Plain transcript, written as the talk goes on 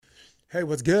Hey,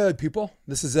 what's good, people?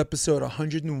 This is episode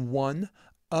 101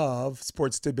 of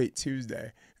Sports Debate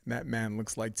Tuesday. And that man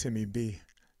looks like Timmy B.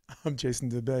 I'm Jason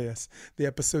DeBellis. The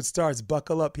episode starts.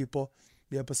 Buckle up, people.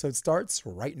 The episode starts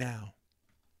right now.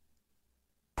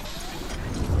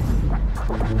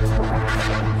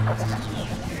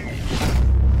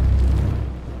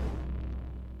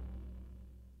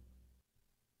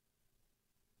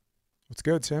 What's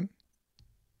good, Tim?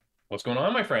 What's going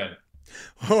on, my friend?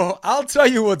 Oh, I'll tell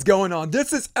you what's going on.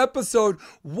 This is episode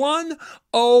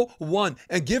 101.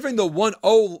 And giving the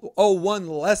 101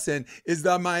 lesson is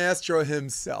the maestro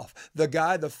himself. The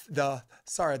guy, the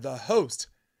host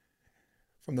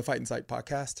from the Fight and Sight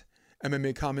podcast,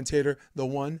 MMA commentator, the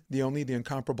one, the only, the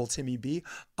incomparable Timmy B.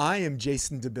 I am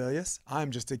Jason DeBellis.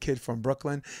 I'm just a kid from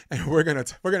Brooklyn, and we're gonna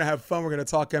have fun. We're gonna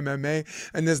talk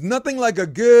MMA, and there's nothing like a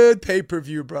good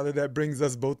pay-per-view, brother, that brings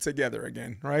us both together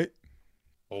again, right?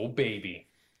 Oh, baby.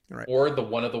 Right. Or the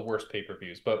one of the worst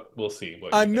pay-per-views, but we'll see.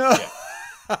 What I know.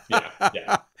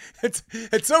 Yeah. It's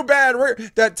so bad.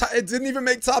 It didn't even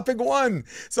make topic one.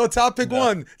 So topic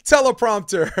one,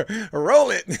 teleprompter,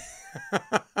 roll it.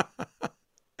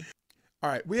 All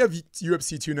right, we have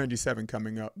UFC 297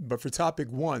 coming up, but for topic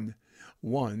one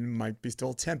might be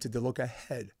still tempted to look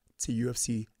ahead to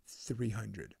UFC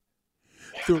 300.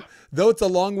 So, though it's a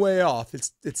long way off,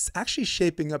 it's actually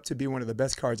shaping up to be one of the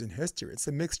best cards in history. It's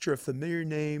a mixture of familiar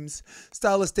names,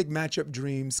 stylistic matchup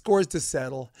dreams, scores to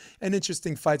settle, and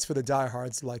interesting fights for the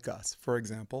diehards like us. For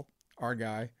example, our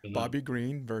guy, Bobby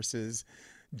Green versus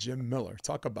Jim Miller.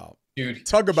 Talk about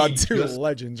two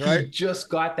legends, right? He just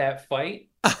got that fight.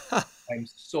 I'm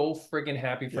so friggin'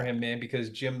 happy for him, man,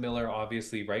 because Jim Miller,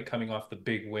 obviously, right, coming off the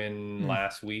big win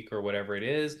last week or whatever it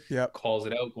is, calls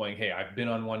it out going, hey, I've been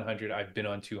on 100, I've been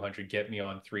on 200, get me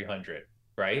on 300,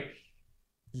 right?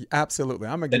 Absolutely.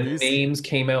 The names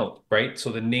came out, right? So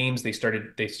the names, they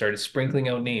started sprinkling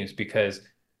out names because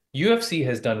UFC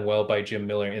has done well by Jim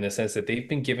Miller in the sense that they've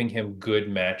been giving him good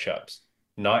matchups.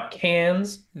 Not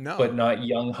cans, but not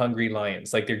young, hungry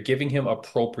lions. Like, they're giving him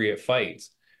appropriate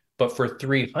fights. But for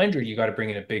 300, you got to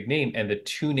bring in a big name. And the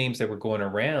two names that were going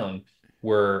around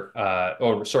were,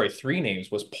 three names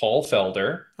was Paul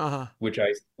Felder, which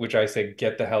I said,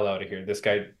 get the hell out of here. This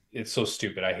guy, it's so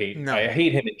stupid. I hate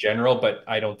him in general, but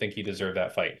I don't think he deserved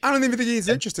that fight. I don't even think he's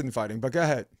interested in fighting, but go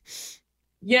ahead.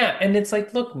 Yeah, and it's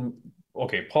like, look,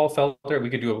 okay, Paul Felder, we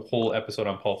could do a whole episode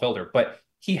on Paul Felder, but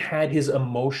he had his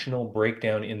emotional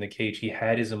breakdown in the cage. He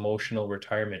had his emotional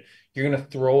retirement. You're going to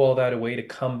throw all that away to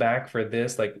come back for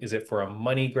this? Like, is it for a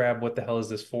money grab? What the hell is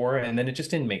this for? And then it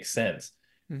just didn't make sense.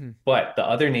 But the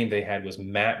other name they had was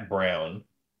Matt Brown,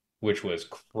 which was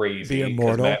crazy. The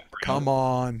Immortal. Come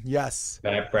on. Yes.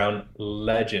 Matt Brown,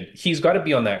 legend. He's got to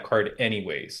be on that card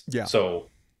anyways. Yeah.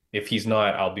 So if he's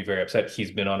not, I'll be very upset.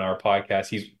 He's been on our podcast.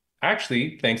 He's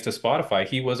actually, thanks to Spotify,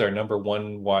 he was our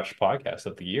 #1 watched podcast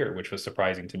of the year, which was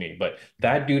surprising to me. But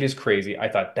that dude is crazy. I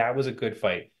thought that was a good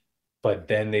fight. But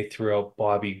then they threw out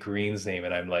Bobby Green's name,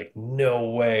 and I'm like, no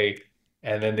way.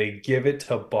 And then they give it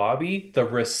to Bobby. The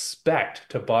respect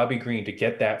to Bobby Green to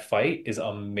get that fight is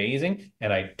amazing.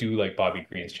 And I do like Bobby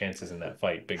Green's chances in that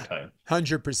fight big time.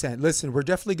 100%. Listen, we're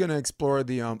definitely going to explore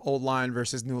the old lion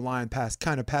versus new lion pass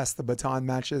the baton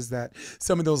matches that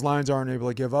some of those lions aren't able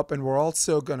to give up. And we're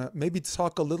also going to maybe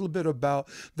talk a little bit about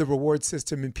the reward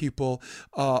system and people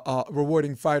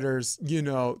rewarding fighters,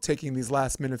 taking these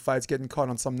last minute fights, getting caught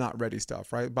on some not ready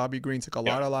stuff, right? Bobby Green took a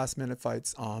lot of last minute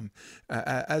fights,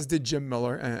 as did Jim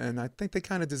Miller, and I think they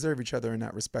kind of deserve each other in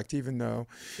that respect, even though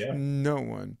no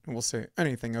one will say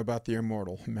anything about the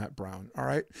immortal Matt Brown. All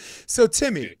right. So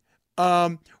Timmy,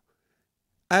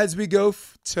 as we go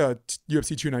to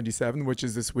UFC 297, which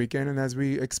is this weekend, and as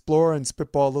we explore and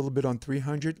spitball a little bit on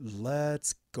 300,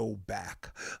 let's go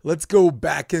back. Let's go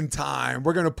back in time.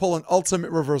 We're going to pull an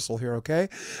ultimate reversal here, okay?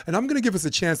 And I'm going to give us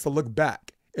a chance to look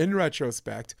back in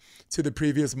retrospect to the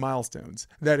previous milestones.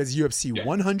 That is UFC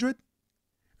 100.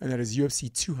 And that is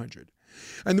UFC 200.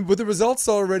 And with the results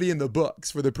already in the books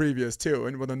for the previous two,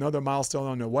 and with another milestone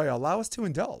on the way, allow us to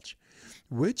indulge.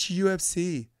 Which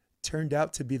UFC turned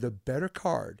out to be the better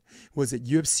card? Was it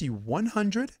UFC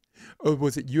 100 or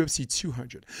was it UFC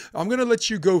 200? I'm going to let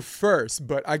you go first,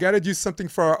 but I got to do something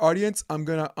for our audience. I'm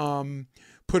going to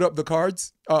put up the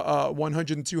cards,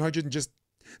 100 and 200, and just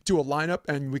do a lineup,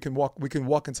 and we can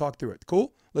walk and talk through it.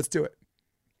 Cool? Let's do it.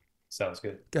 Sounds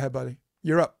good. Go ahead, buddy.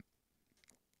 You're up.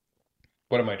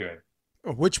 What am I doing?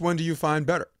 Which one do you find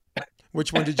better?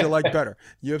 Which one did you like better?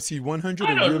 UFC 100 or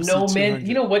UFC 200? I don't know, man.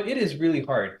 You know what? It is really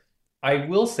hard. I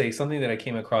will say something that I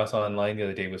came across online the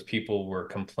other day was people were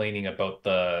complaining about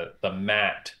the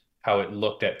mat how it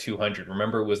looked at 200.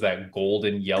 Remember, it was that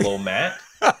golden yellow mat.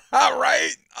 All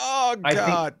right. Oh I think.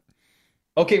 God.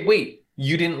 Okay, wait.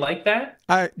 You didn't like that?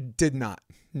 I did not.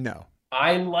 No.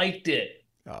 I liked it.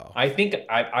 Oh. I think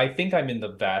I'm in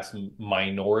the vast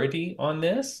minority on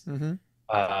this. Mm-hmm.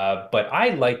 But I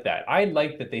like that. I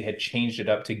like that they had changed it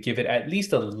up to give it at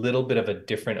least a little bit of a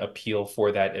different appeal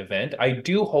for that event. I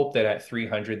do hope that at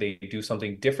 300 they do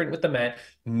something different with the mat,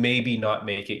 maybe not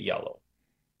make it yellow.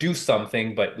 Do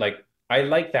something, but like I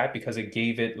like that because it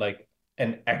gave it like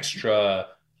an extra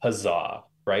huzzah,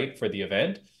 right, for the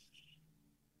event.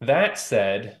 That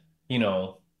said,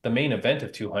 the main event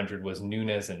of 200 was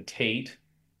Nunes and Tate,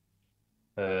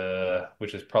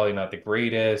 which is probably not the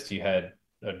greatest. You had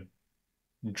a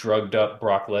drugged up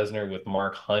Brock Lesnar with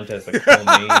Mark Hunt as the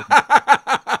co-main.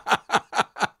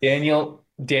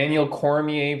 Daniel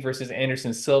Cormier versus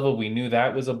Anderson Silva. We knew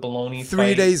that was a baloney Three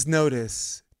fight. days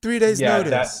notice. 3 days Yeah,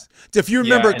 notice. If you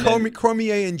remember, and then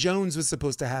Cormier and Jones was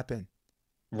supposed to happen.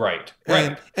 right.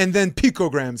 And then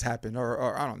picograms happened,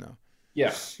 or I don't know.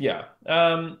 Yeah.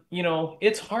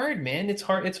 It's hard, man. It's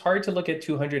hard to look at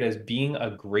 200 as being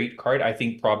a great card. I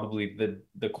think probably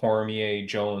the Cormier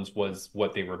Jones was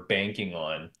what they were banking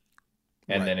on.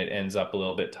 And Right. then it ends up a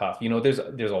little bit tough. There's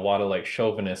a lot of like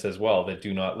chauvinists as well that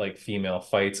do not like female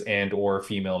fights and or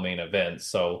female main events.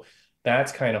 So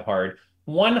that's kind of hard.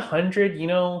 100,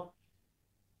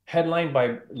 headlined by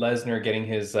Lesnar getting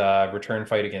his return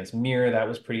fight against Mir. That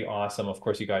was pretty awesome. Of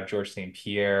course, you got George St.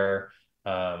 Pierre,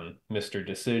 Mr.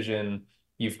 Decision.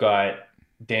 You've got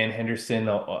Dan Henderson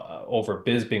over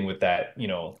Bisping with that,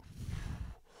 iconic,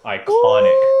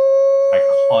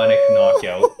 iconic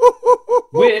knockout.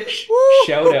 Which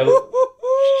shout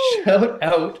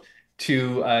out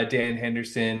to Dan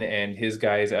Henderson and his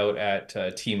guys out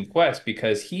at Team Quest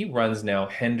because he runs now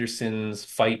Henderson's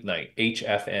Fight Night,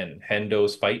 HFN,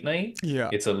 Hendo's Fight Night. Yeah.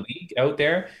 It's a league out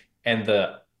there, and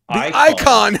the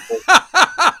icon,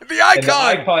 the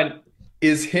icon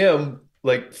is him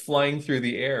like flying through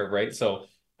the air, right? So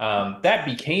that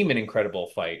became an incredible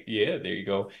fight. Yeah, there you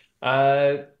go.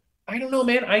 I don't know,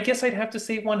 man. I guess I'd have to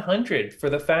say 100 for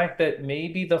the fact that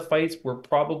maybe the fights were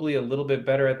probably a little bit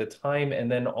better at the time,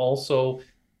 and then also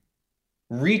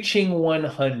reaching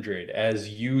 100 as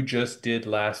you just did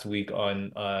last week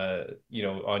on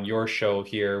on your show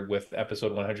here with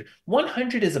episode 100.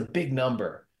 100 is a big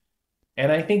number.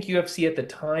 And I think UFC at the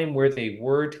time where they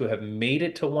were to have made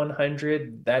it to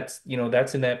 100, that's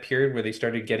in that period where they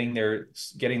started getting their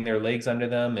legs under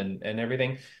them and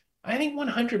everything. I think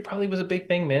 100 probably was a big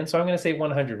thing, man. So I'm going to say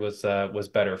 100 was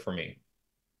better for me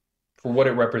for what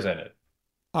it represented.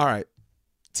 All right.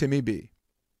 Timmy B.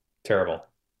 Terrible.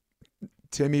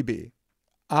 Timmy B.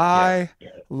 I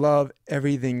love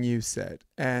everything you said.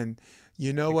 And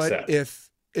you know what?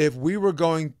 If we were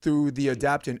going through the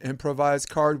adapt and improvise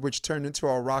card, which turned into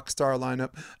our rock star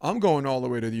lineup, I'm going all the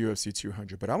way to the UFC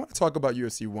 200. But I want to talk about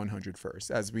UFC 100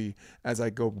 first, as I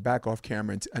go back off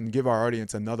camera and give our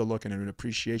audience another look and an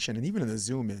appreciation, and even in a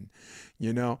zoom in,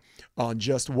 on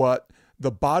just what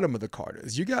the bottom of the card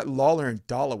is. You got Lawler and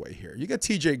Dalloway here. You got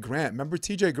TJ Grant. Remember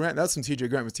TJ Grant? That's when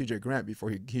TJ Grant was TJ Grant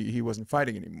before he wasn't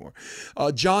fighting anymore.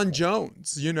 John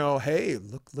Jones, hey,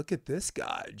 look at this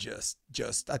guy. Just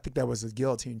I think that was a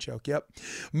guillotine choke. Yep.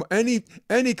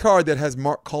 Any card that has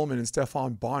Mark Coleman and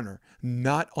Stefan Bonner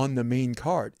not on the main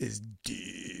card is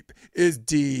deep.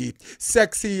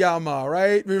 Sexy Yama,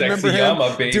 right? Remember Sexy him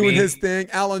Yama, baby. Doing his thing.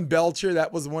 Alan Belcher,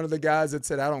 that was one of the guys that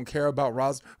said, I don't care about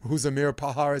Huzamir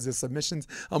Pahara's submissions.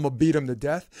 I'm going to beat him to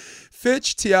death.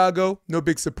 Fitch, Thiago, no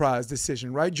big surprise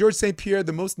decision, right? George St. Pierre,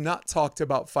 the most not talked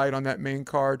about fight on that main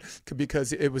card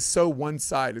because it was so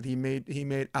one-sided. He made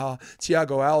Thiago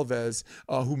Alves,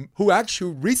 who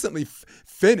actually recently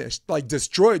finished, like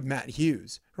destroyed Matt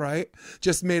Hughes, right?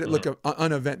 Just made it look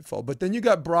uneventful. But then you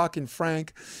got Brock and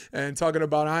Frank and talking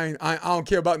about I don't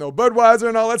care about no Budweiser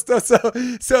and all that stuff.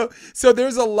 So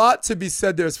there's a lot to be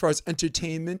said there as far as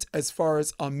entertainment, as far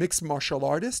as a mixed martial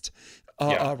artist,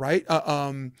 right?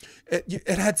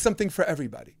 It had something for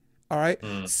everybody. All right.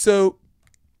 So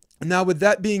now with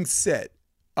that being said,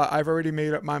 I've already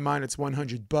made up my mind. It's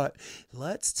 100, but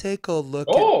let's take a look.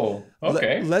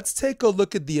 Let's take a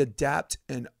look at the adapt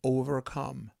and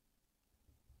overcome,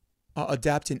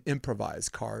 adapt and improvise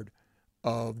card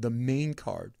of the main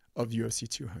card of UFC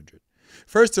 200.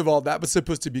 First of all, that was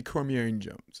supposed to be Cormier and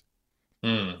Jones,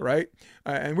 right?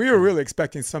 And we were really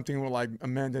expecting something like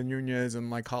Amanda Nunes and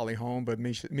like Holly Holm, but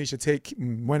Misha Tate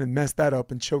went and messed that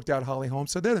up and choked out Holly Holm.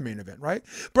 So they're the main event, right?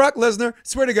 Brock Lesnar,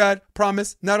 swear to God,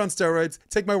 promise, not on steroids.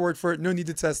 Take my word for it. No need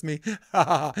to test me.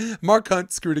 Mark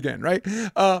Hunt, screwed again, right?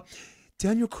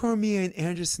 Daniel Cormier and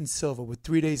Anderson Silva with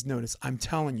 3 days notice, I'm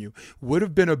telling you, would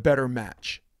have been a better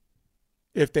match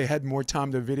if they had more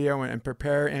time to video and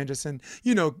prepare Anderson.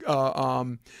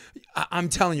 I'm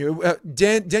telling you,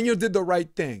 Daniel did the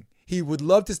right thing. He would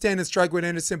love to stand and strike with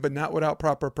Anderson, but not without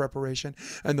proper preparation.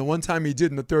 And the one time he did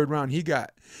in the third round, he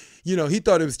got, he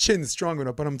thought it was chin strong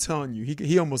enough, but I'm telling you,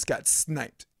 he almost got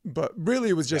sniped. But really,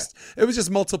 it was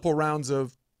just multiple rounds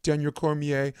of Daniel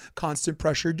Cormier, constant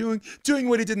pressure, doing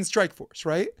what he did in Strikeforce,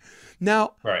 right?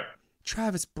 Now, Right.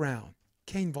 Travis Brown,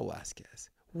 Cain Velasquez,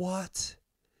 what?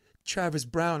 Travis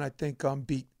Brown, I think,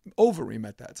 beat Overeem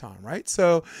at that time, right?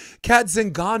 So, Kat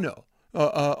Zingano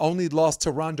only lost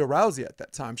to Ronda Rousey at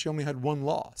that time. She only had one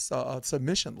loss, a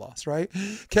submission loss, right?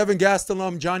 Kevin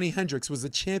Gastelum, Johnny Hendricks was a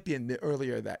champion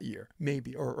earlier that year,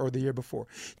 maybe, or the year before.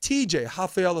 TJ,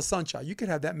 Rafael Assunção, you could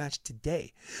have that match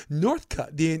today.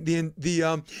 Northcutt,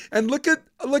 and look at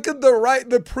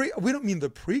we don't mean the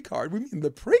pre-card, we mean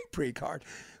the pre-card.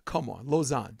 Come on,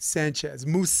 Lozon, Sanchez,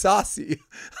 Musasi,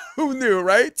 who knew,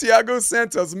 right? Thiago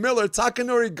Santos, Miller,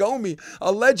 Takanori Gomi,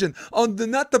 a legend on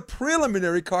not the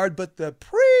preliminary card, but the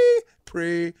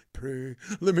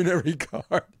preliminary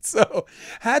card. So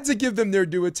had to give them their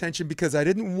due attention because I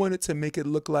didn't want it to make it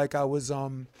look like I was I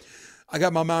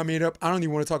got my mind made up. I don't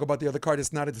even want to talk about the other card.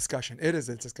 It's not a discussion. It is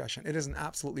a discussion. It is an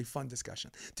absolutely fun discussion.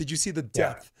 Did you see the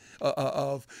depth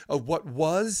of what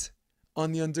was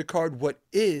on the undercard, what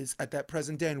is at that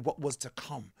present day, and what was to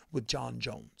come with John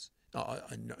Jones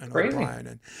and O'Brien,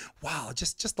 and wow,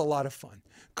 just a lot of fun.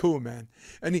 Cool, man.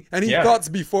 Any thoughts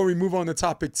before we move on to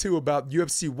topic 2 about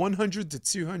UFC 100 to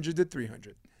 200 to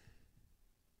 300?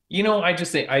 I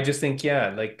just think,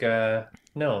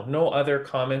 no other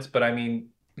comments, but I mean,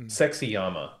 Sexy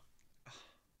Yama,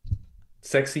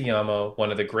 one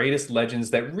of the greatest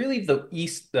legends that really that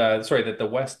the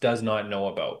West does not know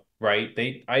about.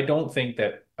 Right? I don't think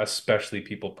that especially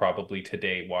people probably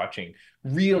today watching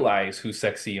realize who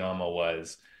Sexy Yama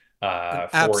was for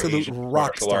absolute Asian rock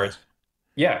martial star. arts.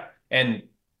 Yeah. And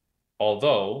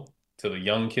although to the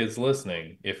young kids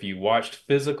listening, if you watched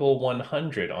Physical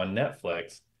 100 on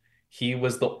Netflix, he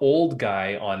was the old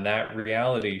guy on that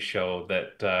reality show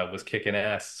that was kicking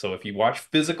ass. So if you watch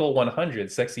Physical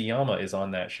 100, Sexy Yama is on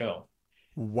that show.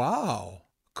 Wow.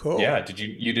 Cool. Yeah,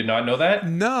 you did not know that?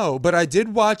 No, but I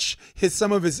did watch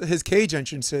some of his cage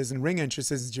entrances and ring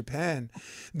entrances in Japan.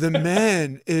 The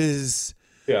man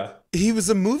he was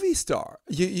a movie star.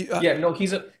 He's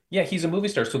a movie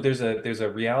star. So there's a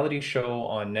reality show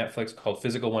on Netflix called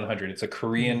Physical 100. It's a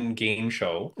Korean game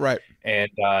show. Right. And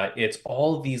it's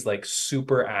all these like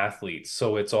super athletes.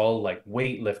 So it's all like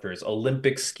weightlifters,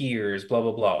 Olympic skiers, blah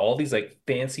blah blah. All these like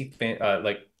fancy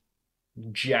like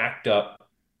jacked up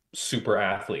super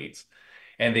athletes,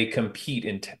 and they compete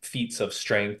in feats of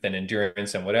strength and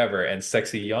endurance and whatever, and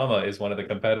Sexy Yama is one of the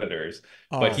competitors.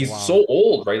 But he's so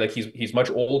old, right? Like he's much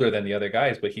older than the other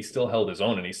guys, but he still held his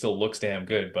own and he still looks damn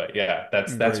good. But yeah,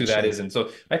 that's who that is. And so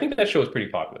I think that show is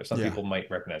pretty popular. Some people might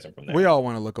recognize him from there. We all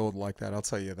want to look old like that, I'll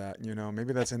tell you that.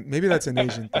 Maybe that's an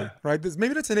Asian thing, right?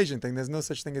 Maybe that's an Asian thing. There's no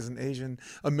such thing as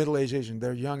a middle-aged Asian.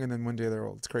 They're young and then one day they're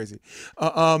old. It's crazy.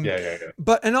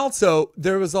 But and also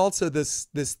there was also this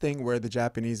thing where the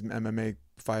Japanese MMA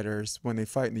fighters, when they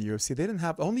fight in the UFC, they didn't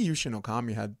have, only Yushin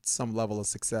Okami had some level of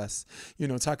success.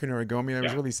 Takanori Gomi, it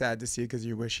was really sad to see because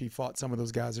you wish he fought some of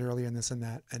those guys early and this and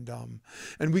that.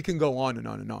 And we can go on and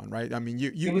on and on, right? I mean,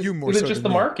 it was just the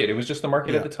market. It was just the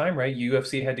market at the time, right?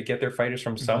 UFC had to get their fighters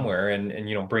from somewhere, and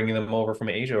bringing them over from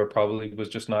Asia probably was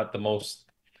just not the most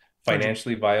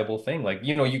financially viable thing. Like,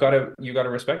 you gotta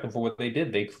respect them for what they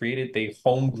did. They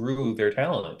home grew their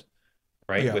talent,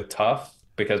 right? With Tough.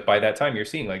 Because by that time you're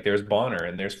seeing like there's Bonner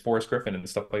and there's Forrest Griffin and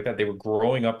stuff like that. They were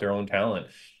growing up their own talent,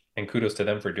 and kudos to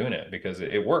them for doing it because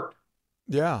it worked.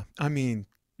 Yeah. I mean,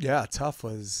 Tough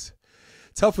was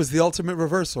the ultimate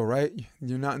reversal, right?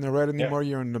 You're not in the red anymore.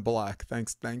 You're in the black.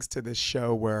 Thanks to this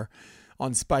show where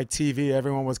on Spike TV,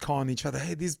 everyone was calling each other,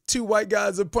 hey, these two white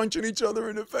guys are punching each other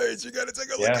in the face. You got to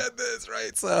take a look at this,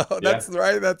 right? So that's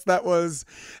right. That was,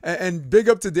 and big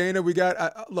up to Dana. We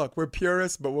got, look, we're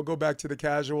purists, but we'll go back to the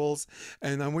casuals.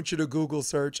 And I want you to Google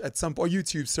search at some, or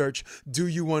YouTube search, do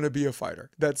you want to be a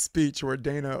fighter? That speech where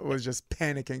Dana was just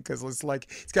panicking because it's like,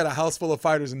 he's got a house full of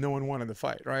fighters and no one wanted to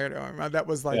fight, right? That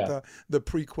was like the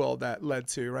prequel that led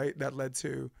to, right? That led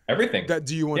to everything. That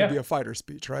do you want to be a fighter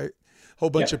speech, right? Whole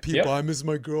bunch of people. I miss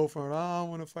my girlfriend. I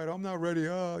want to fight. I'm not ready.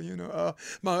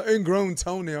 My ingrown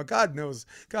toenail. God knows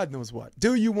what.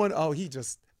 Do you want? Oh, he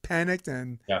just panicked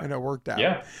and it worked out.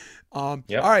 Yeah. All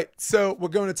right, so we're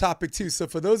going to topic 2. So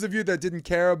for those of you that didn't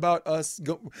care about us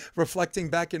reflecting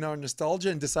back in our nostalgia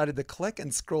and decided to click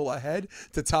and scroll ahead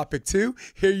to topic 2,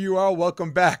 here you are.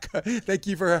 Welcome back. Thank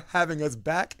you for having us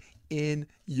back in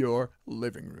your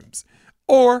living rooms.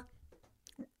 Or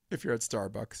if you're at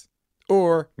Starbucks.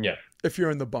 Or if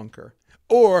you're in the bunker.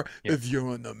 Or if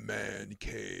you're in the man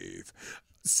cave.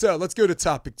 So let's go to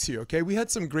topic 2, okay? We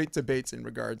had some great debates in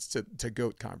regards to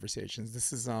GOAT conversations.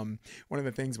 This is one of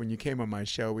the things when you came on my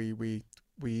show, we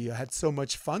had so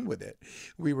much fun with it.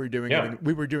 We were doing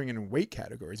it in weight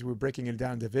categories. We were breaking it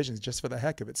down divisions just for the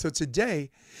heck of it. So today,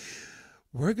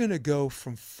 we're going to go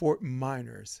from Fort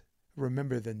Miners,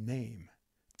 remember the name,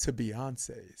 to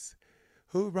Beyonce's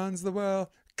Who Runs the World?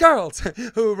 Girls.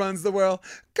 Who runs the world?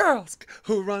 Girls.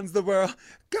 Who runs the world?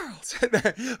 Girls.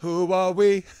 Who are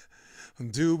we?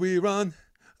 Do we run?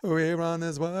 We run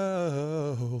this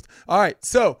world. All right.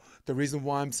 So the reason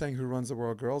why I'm saying Who Runs the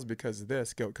World, Girls, because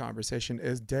this GOAT conversation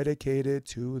is dedicated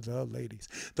to the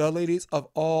ladies of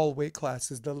all weight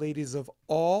classes, the ladies of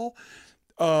all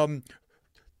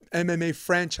MMA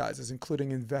franchises,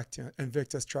 including Invicta,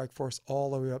 Strikeforce,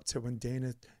 all the way up to when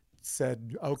Dana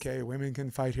said, okay, women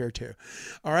can fight here too.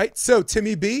 All right. So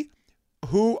Timmy B,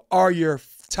 who are your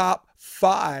top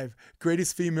 5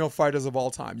 greatest female fighters of all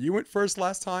time? You went first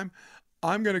last time.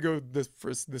 I'm going to go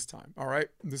this time. All right.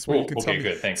 This way you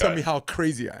can tell me how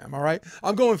crazy I am. All right.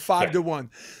 I'm going 5-1.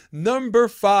 Number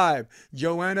 5,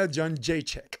 Joanna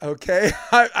Jędrzejczyk. Okay.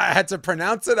 I had to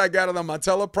pronounce it. I got it on my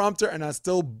teleprompter and I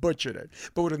still butchered it.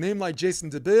 But with a name like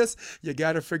Jason DeBias, you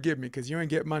got to forgive me because you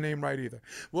ain't get my name right either.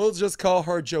 We'll just call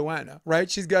her Joanna, right?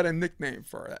 She's got a nickname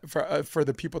for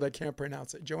the people that can't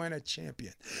pronounce it. Joanna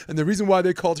Champion. And the reason why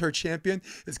they called her champion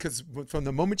is because from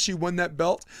the moment she won that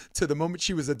belt to the moment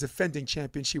she was a defending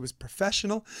champion, she was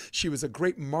professional. She was a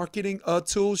great marketing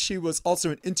tool. She was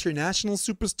also an international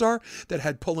superstar that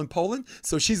had Poland.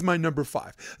 So she's my number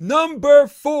 5. Number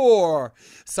 4.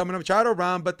 Some of them try to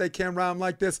rhyme, but they can't rhyme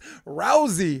like this.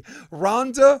 Ronda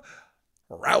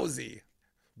Rousey.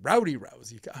 Rowdy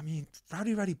Rousey. I mean,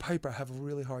 Roddy Piper, I have a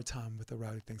really hard time with the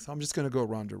Rowdy thing. So I'm just going to go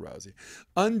Ronda Rousey.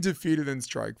 Undefeated in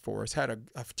Strikeforce. Had a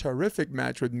terrific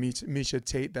match with Miesha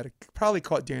Tate that probably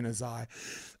caught Dana's eye.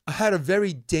 Had a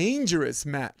very dangerous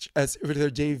match with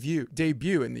her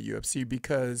debut in the UFC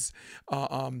because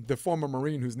the former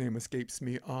Marine whose name escapes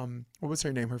me, what was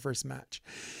her name, her first match?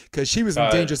 Because she was in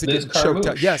danger of getting choked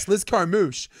out. Yes, Liz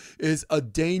Carmouche is a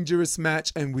dangerous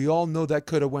match, and we all know that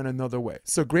could have went another way.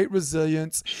 So great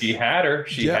resilience. She had her.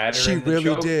 She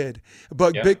really did.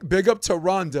 But big up to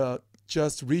Ronda,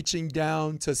 just reaching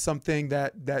down to something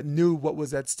that knew what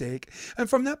was at stake. And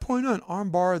from that point on,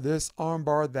 armbar this,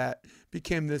 armbar that,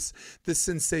 became this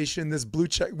sensation, this blue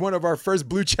check, one of our first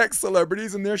blue check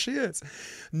celebrities, and there she is.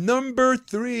 Number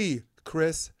 3,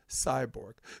 Cris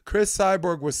Cyborg. Cris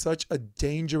Cyborg was such a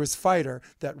dangerous fighter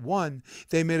that 1,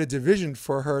 they made a division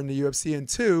for her in the UFC, and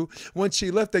 2, once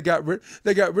she left, they got rid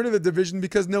of the division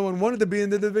because no one wanted to be in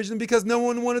the division because no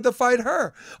one wanted to fight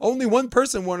her. Only one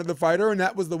person wanted to fight her, and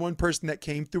that was the one person that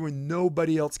came through, and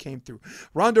nobody else came through.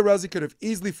 Ronda Rousey could have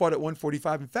easily fought at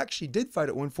 145. In fact, she did fight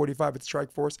at 145 at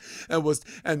Strikeforce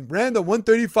and ran to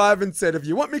 135 and said, "If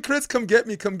you want me, Chris, come get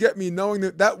me," knowing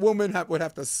that woman would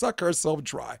have to suck herself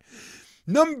dry.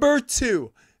 Number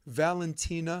 2,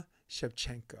 Valentina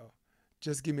Shevchenko.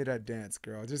 Just give me that dance,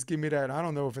 girl. Just give me that. I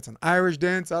don't know if it's an Irish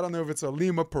dance. I don't know if it's a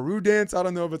Lima, Peru dance. I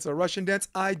don't know if it's a Russian dance.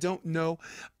 I don't know.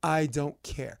 I don't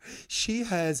care. She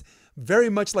has, very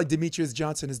much like Demetrius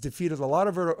Johnson, has defeated a lot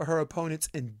of her opponents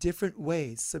in different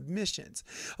ways. Submissions,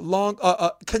 long,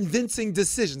 convincing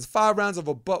decisions, 5 rounds of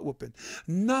a butt whooping,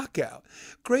 knockout,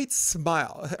 great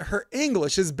smile. Her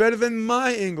English is better than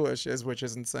my English is, which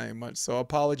isn't saying much. So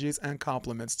apologies and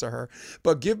compliments to her.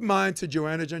 But give mine to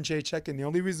Joanna Jędrzejczyk, and the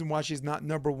only reason why she's not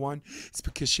number 1 is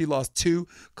because she lost 2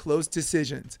 close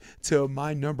decisions to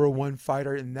my number 1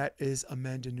 fighter, and that is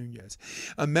Amanda Nunes.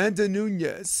 Amanda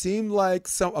Nunes seemed like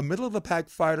a middle of the pack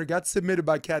fighter, got submitted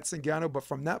by Kat Zingano, but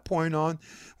from that point on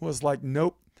was like,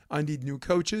 nope, I need new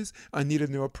coaches. I need a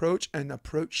new approach, and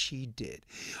approach she did.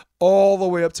 All the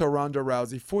way up to Ronda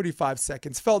Rousey, 45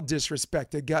 seconds, felt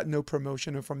disrespected, got no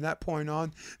promotion, and from that point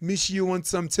on, Miesha, you want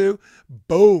some too?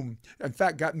 Boom. In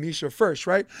fact, got Miesha first,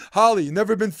 right? Holly, you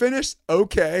never been finished?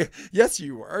 Okay. Yes,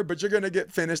 you were, but you're going to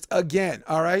get finished again,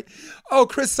 all right? Oh,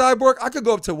 Cris Cyborg, I could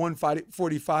go up to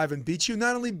 145 and beat you.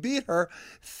 Not only beat her,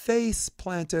 face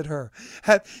planted her.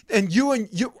 And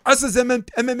us as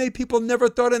MMA people never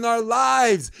thought in our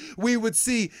lives we would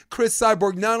see Cris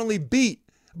Cyborg not only beat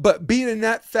in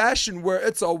that fashion where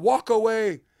it's a walk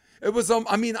away. It was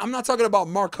I mean, I'm not talking about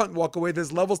Mark Hunt walk away.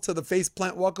 There's levels to the face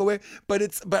plant walk away, but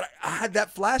I had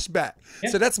that flashback. Yeah.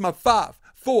 So that's my 5,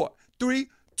 4, 3,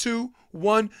 2,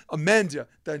 1. Amanda,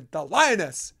 the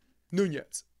lioness,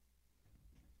 Nunez.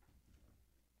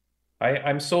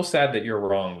 I'm so sad that you're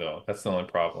wrong though. That's the only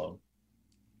problem.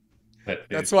 That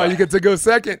That's is why you five. get to go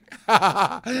second.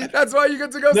 That's why you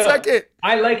get to go No, second. You see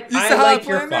I how I like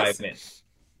your planned five, this? man.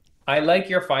 I like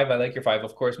your five. I like your five.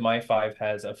 Of course, my five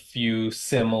has a few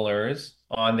similars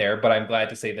on there, but I'm glad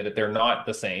to say that they're not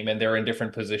the same and they're in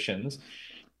different positions.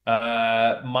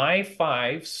 My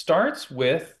five starts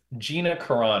with Gina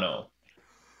Carano.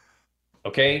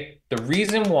 Okay. The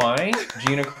reason why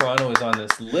Gina Carano is on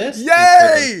this list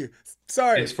Yay! is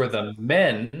Sorry. for the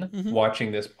men Mhm.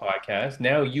 watching this podcast.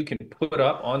 Now you can put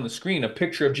up on the screen a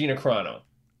picture of Gina Carano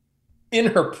in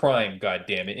her prime, god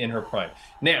damn it, in her prime.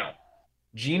 Now,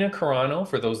 Gina Carano,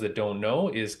 for those that don't know,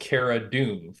 is Cara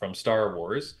Dune from Star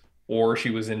Wars, or she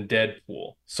was in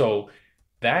Deadpool. So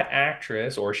that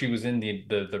actress, or she was in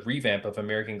the revamp of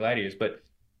American Gladiators, but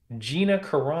Gina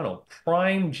Carano,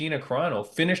 prime Gina Carano,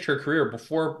 finished her career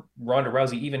before Ronda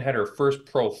Rousey even had her first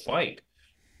pro fight.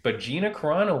 But Gina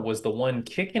Carano was the one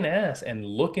kicking ass and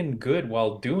looking good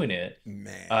while doing it,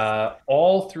 Man.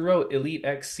 all throughout Elite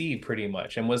XC pretty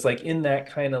much, and was like in that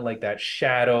kind of like that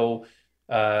shadow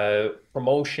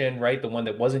promotion, right? The one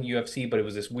that wasn't UFC, but it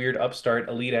was this weird upstart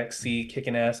Elite XC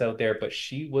kicking ass out there. But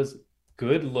she was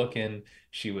good looking,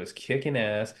 she was kicking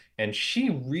ass, and she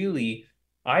really,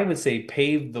 I would say,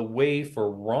 paved the way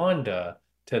for Ronda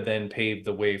to then pave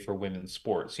the way for women's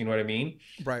sports. You know what I mean?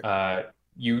 Right.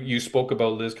 You spoke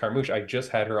about Liz Carmouche. I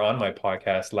just had her on my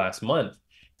podcast last month,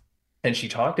 and she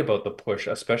talked about the push,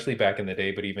 especially back in the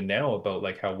day, but even now about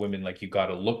like how women like you got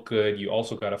to look good, you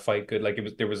also got to fight good. Like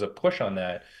there was a push on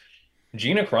that.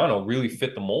 Gina Carano really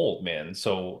fit the mold, man.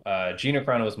 So Gina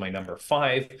Carano is my number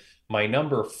five. My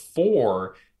number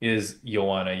four is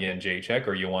Joanna Jędrzejczyk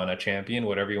or Joanna Champion,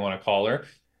 whatever you want to call her,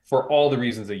 for all the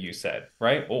reasons that you said,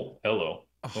 right? Oh, hello.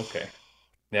 Okay.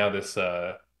 Now this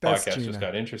That's podcast just Gina.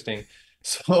 got interesting.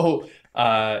 So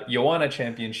Joanna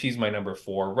Champion, she's my number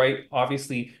four, right?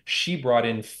 Obviously, she brought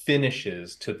in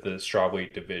finishes to the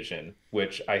strawweight division,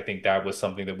 which I think that was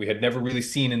something that we had never really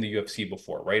seen in the UFC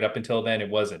before, right? Up until then, it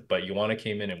wasn't. But Joanna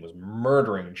came in and was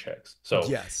murdering chicks. So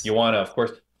Yes. Joanna, of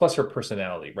course, plus her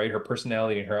personality, right? Her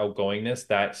personality and her outgoingness,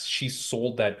 that she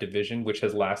sold that division, which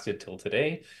has lasted till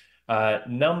today.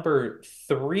 Number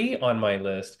three on my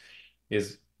list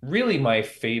is really my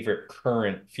favorite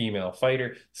current female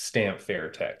fighter, Stamp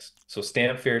Fairtex. So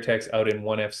Stamp Fairtex out in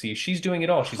 1FC, she's doing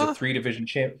it all. She's a Huh. three division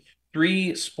champ,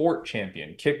 three sport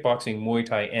champion, kickboxing, Muay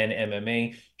Thai, and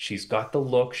MMA. She's got the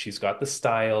look, she's got the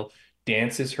style,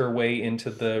 dances her way into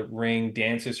the ring,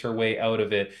 dances her way out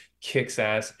of it, kicks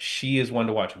ass. She is one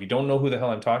to watch. If you don't know who the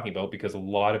hell I'm talking about, because a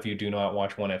lot of you do not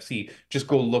watch 1FC, just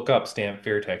go look up Stamp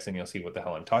Fairtex and you'll see what the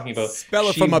hell I'm talking about. Spell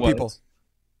it for She my people.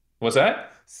 was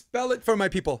that? Spell it for my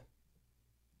people.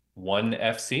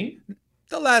 1FC?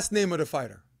 The last name of the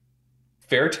fighter.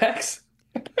 Fairtex?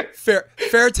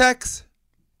 Fairtex.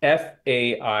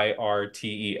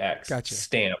 Fairtex. Gotcha.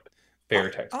 Stamp All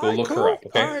Fairtex. Go right, look her cool. up,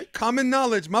 All okay? right, common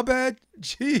knowledge. My bad. I don't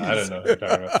Jeez. know who you're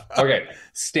talking about. Okay.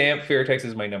 Stamp Fairtex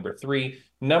is my number three.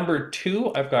 Number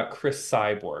two, I've got Chris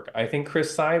Cyborg. I think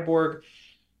Chris Cyborg,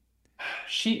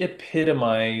 she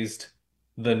epitomized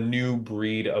the new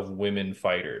breed of women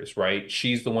fighters, right?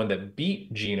 She's the one that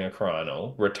beat Gina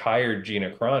Carano, retired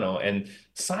Gina Carano, and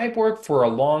Cyborg for a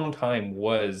long time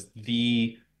was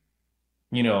the,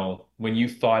 when you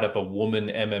thought of a woman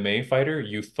MMA fighter,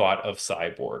 you thought of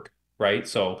Cyborg, right?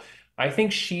 So I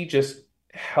think she just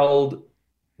held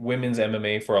women's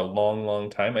MMA for a long, long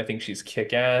time. I think she's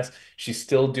kick-ass. She's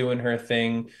still doing her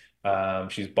thing.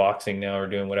 She's boxing now or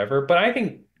doing whatever. But I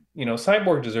think,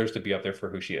 Cyborg deserves to be up there for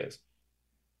who she is.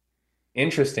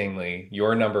 Interestingly,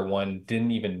 your number one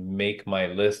didn't even make my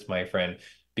list, my friend,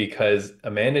 because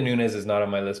Amanda Nunes is not on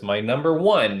my list. My number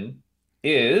one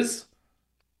is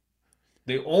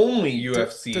the only D-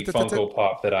 UFC Funko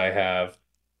Pop that I have.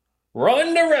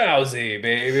 Ronda Rousey,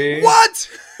 baby. What?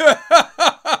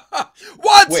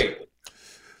 What? Wait,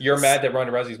 you're mad that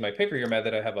Ronda Rousey's my pick, or you're mad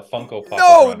that I have a Funko Pop of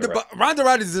No, Ronda Rousey? Ronda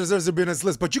Rousey deserves to be on this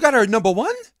list, but you got her number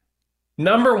one?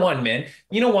 Number one, man.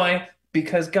 You know why?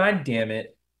 Because god damn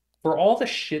it, for all the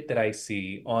shit that I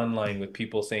see online with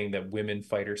people saying that women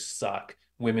fighters suck,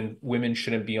 women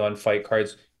shouldn't be on fight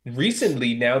cards.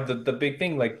 Recently, now the big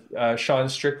thing, like Sean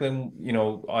Strickland,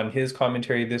 on his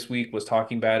commentary this week was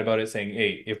talking bad about it, saying,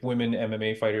 "Hey, if women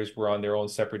MMA fighters were on their own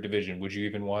separate division, would you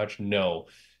even watch?" No,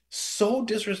 so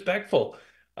disrespectful.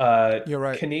 You're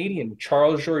right. Canadian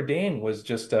Charles Jourdain was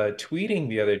just tweeting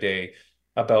the other day.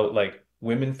 about like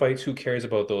women fights. Who cares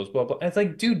about those? Blah blah. And it's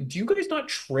like, dude, do you guys not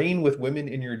train with women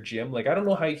in your gym? Like, I don't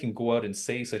know how you can go out and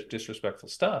say such disrespectful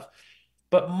stuff.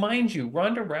 But mind you,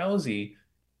 Ronda Rousey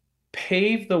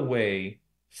paved the way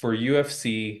for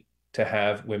UFC to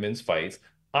have women's fights.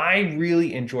 I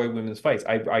really enjoy women's fights.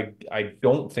 I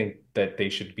don't think that they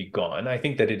should be gone. I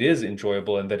think that it is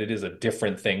enjoyable and that it is a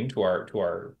different thing to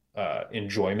our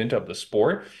enjoyment of the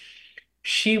sport.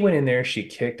 She went in there, she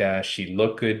kicked ass, she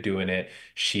looked good doing it.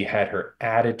 She had her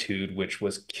attitude, which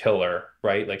was killer,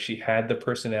 right? Like she had the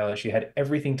personality, she had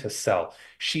everything to sell.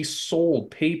 She sold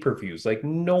pay-per-views like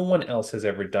no one else has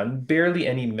ever done. Barely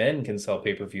any men can sell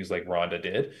pay-per-views like Ronda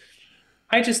did.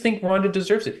 I just think Ronda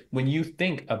deserves it. When you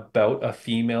think about a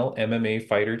female MMA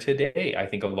fighter today, I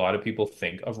think a lot of people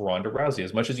think of Ronda Rousey.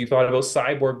 As much as you thought about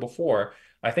Cyborg before,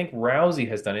 I think Rousey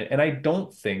has done it. And I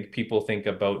don't think people think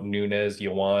about Nunes,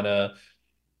 Joanna,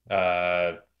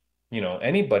 uh,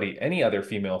 anybody, any other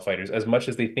female fighters, as much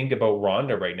as they think about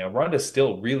Ronda right now. Ronda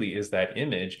still really is that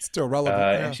image, Still relevant.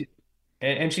 and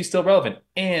Yeah. she's still relevant.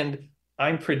 And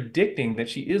I'm predicting that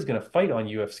she is going to fight on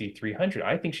UFC 300.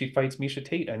 I think she fights Miesha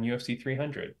Tate on UFC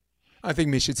 300. I think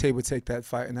Miesha Tate would take that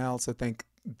fight, and I also think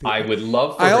I would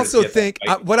love for I her to also get that think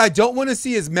fight. what I don't want to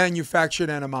see is manufactured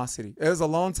animosity. It was a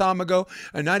long time ago,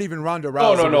 and not even Ronda Oh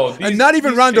Rousey, no, no, and not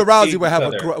even Ronda should Rousey hate would each have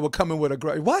other. would come in with a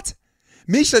grudge. What?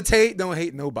 Miesha Tate don't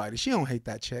hate nobody. She don't hate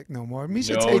that chick no more. No,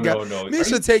 no, no. Are you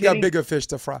Miesha Tate got kidding? bigger fish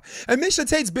to fry, and Miesha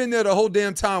Tate's been there the whole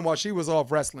damn time while she was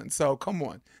off wrestling. So come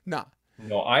on, nah.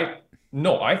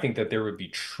 No, I think that there would be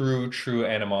true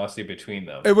animosity between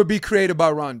them. It would be created by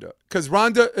Ronda, because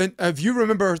Ronda, and if you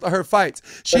remember her fights,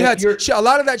 But if you're a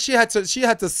lot of that she had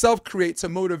to self create to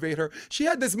motivate her. She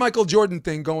had this Michael Jordan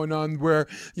thing going on where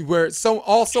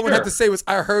all someone had to say was,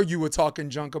 "I heard you were talking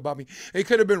junk about me." It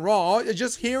could have been wrong.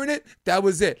 Just hearing it, that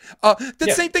was it. The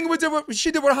Yeah, same thing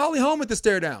she did with Holly Holm with the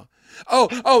stare down. but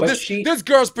This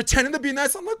girl's pretending to be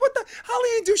nice. I'm like, what the? Holly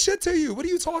ain't do shit to you. What are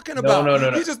you talking no, about? no, no,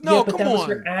 no. You just Yeah, no. but Come that was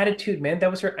her on. attitude, man. That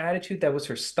was her attitude. That was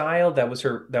her style. That was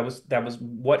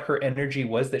what her energy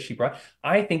was that she brought.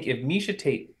 I think if Misha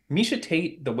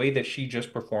Tate, the way that she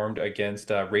just performed against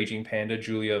Raging Panda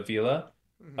Julia Avila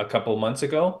a couple months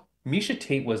ago, Misha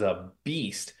Tate was a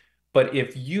beast. But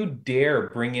if you dare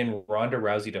bring in Ronda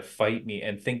Rousey to fight me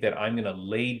and think that I'm going to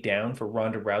lay down for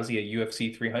Ronda Rousey at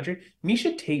UFC 300,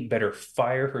 Misha Tate better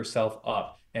fire herself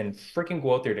up and freaking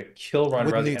go out there to kill Ronda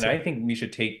Wouldn't Rousey. need And to. I think Misha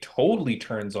Tate totally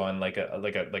turns on like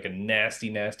a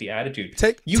nasty attitude.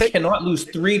 Take You take cannot lose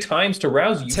three times to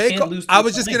Rousey. You Take. can't lose I three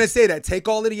was just gonna times. say that. Take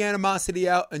all of the animosity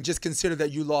out and just consider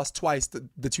that you lost twice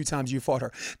the two times you fought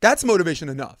her. That's motivation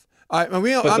enough. But the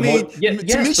mo yeah, yes, but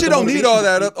Tamisha the don't need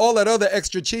motivation, all that other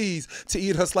extra cheese to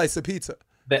eat her slice of pizza.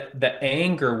 the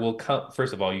anger will come.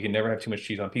 First of all, you can never have too much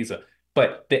cheese on pizza,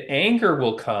 but the anger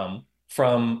will come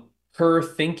from her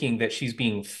thinking that she's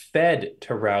being fed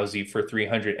to Rousey for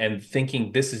 300 and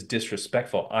thinking this is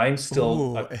disrespectful. I'm still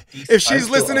Ooh, a beast. if I'm she's still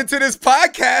listening to this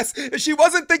podcast, if she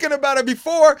wasn't thinking about it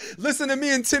before, listen to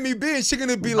me and Timmy B, and she's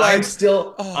gonna be like, I'm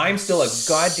 "Oh, still a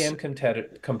goddamn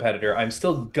competitor. I'm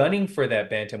still gunning for that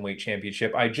bantamweight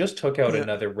championship. I just took out yeah,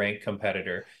 another ranked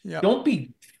competitor. yeah, Don't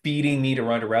be feeding me to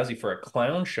Ronda Rousey for a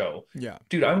clown show. yeah."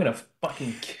 Dude, I'm gonna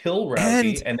fucking kill And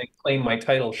Rousey and then claim my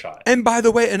title shot. And by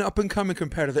the way, an up and coming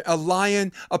competitor, a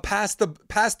lion, a pass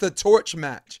the torch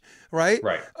match, right?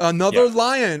 Right. Another Yeah.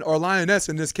 lion or lioness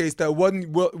in this case that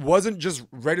wasn't just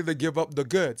ready to give up the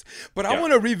goods. But I Yeah.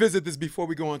 want to revisit this before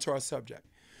we go on to our subject.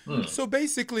 Hmm. So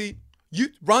basically,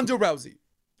 Ronda Rousey,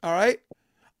 all right?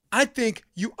 I think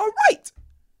you are right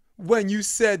when you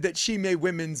said that she made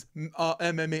women's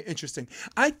MMA interesting.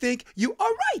 I think you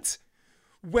are right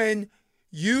when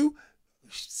you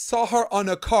saw her on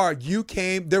a card.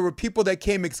 There were people that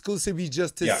came exclusively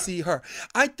just to Yeah. see her.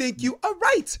 I think you are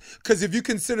right. Because if you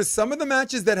consider some of the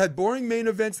matches that had boring main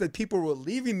events that people were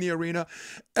leaving the arena,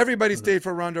 everybody stayed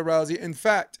for Ronda Rousey. In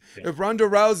fact, Yeah.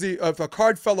 if a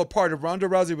card fell apart, if Ronda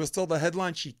Rousey was still the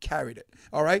headline, she carried it.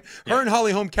 All right? Her and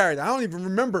Holly Holm carried it. I don't even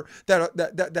remember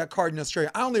that card in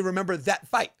Australia. I only remember that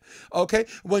fight. Okay?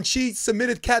 When she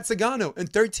submitted Kat Zagano in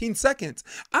 13 seconds.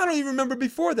 I don't even remember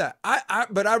before that.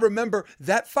 But I remember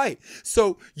that fight.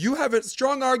 So you have a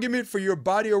strong argument for your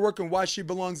body of work and why she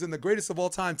belongs in the greatest of all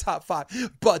time, top 5.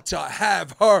 But to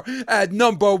have her at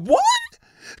number 1?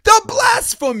 The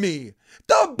blasphemy!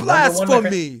 The Number one, my friend.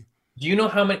 blasphemy! Do you know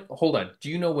how many? Hold on. Do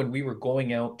you know when we were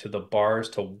going out to the bars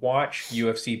to watch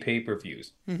UFC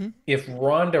pay-per-views? If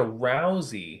Ronda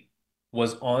Rousey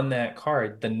was on that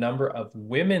card, the number of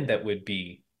women that would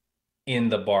be in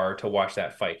the bar to watch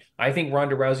that fight. I think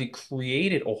Ronda Rousey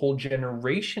created a whole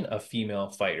generation of female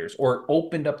fighters or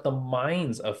opened up the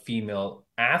minds of female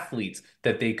athletes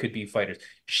that they could be fighters.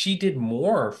 She did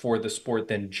more for the sport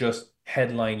than just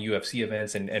headline UFC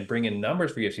events and bring in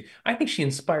numbers for UFC. I think she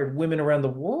inspired women around the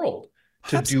world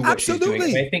to do what she's doing.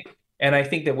 Absolutely. And I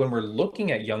think that when we're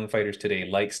looking at young fighters today,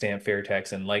 like Stan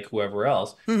Fairtex and like whoever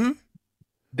else, Hmm.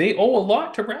 they owe a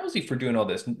lot to Rousey for doing all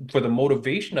this, for the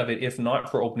motivation of it, if not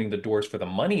for opening the doors for the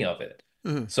money of it.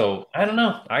 Hmm. So I don't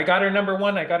know. I got her number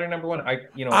one. I got her number one.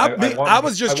 I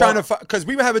was just trying to, because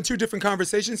we were having two different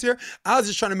conversations here. I was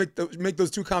just trying to make those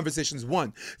two conversations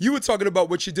one. You were talking about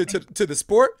what she did to the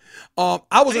sport.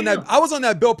 I was on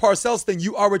that Bill Parcells thing.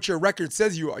 You are what your record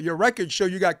says you are. Your record show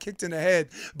you got kicked in the head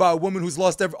by a woman who's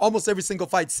lost almost every single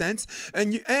fight since,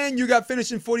 and you got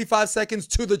finished in 45 seconds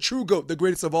to the true GOAT, the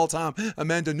greatest of all time,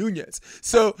 Amanda Nunes.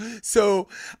 So,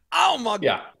 oh my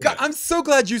God, yeah. I'm so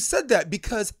glad you said that,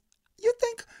 because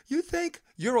you think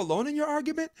you're alone in your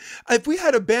argument? If we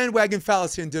had a bandwagon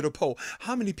fallacy and did a poll,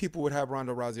 how many people would have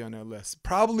Ronda Rousey on their list?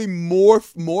 Probably more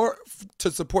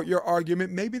to support your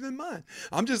argument maybe than mine.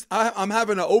 I'm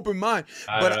having an open mind,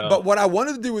 but what I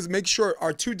wanted to do was make sure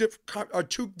our two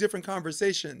different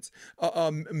conversations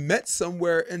met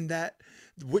somewhere in that,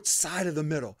 which side of the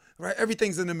middle, right?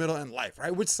 Everything's in the middle in life,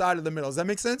 right? Which side of the middle? Does that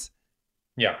make sense?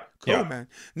 Yeah. Cool, yeah. man.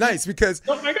 Nice, because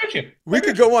I got you. We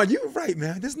could go on. You're right,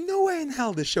 man. There's no way in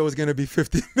hell this show is going to be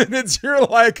 50 minutes. You're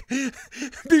like,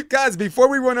 guys, before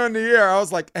we went on the air, I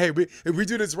was like, hey, if we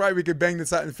do this right, we could bang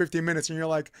this out in 50 minutes. And you're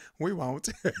like, we won't.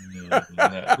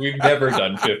 No. We've never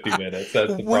done 50 minutes.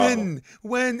 That's the problem.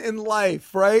 When in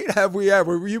life, right? Have we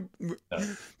ever? No,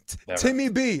 Timmy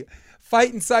B,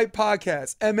 Fight and Sight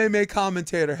podcast, MMA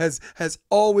commentator, has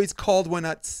always called when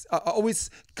always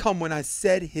come when I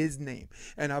said his name,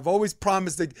 and I've always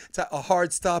promised a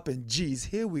hard stop. And geez,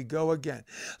 here we go again.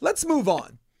 Let's move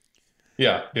on.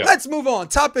 Yeah. Let's move on.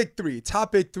 Topic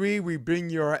three. We bring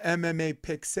your MMA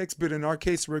pick 6, but in our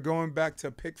case, we're going back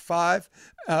to pick 5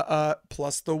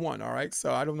 plus the 1. All right.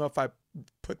 So I don't know if I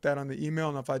put that on the email,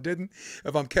 and if I didn't,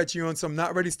 if I'm catching you on some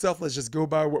not ready stuff, let's just go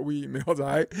by what we emailed. All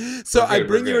right. So I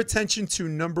bring your attention to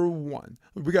number 1.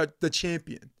 We got the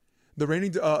champion, the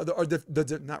reigning,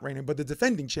 not reigning, but the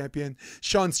defending champion,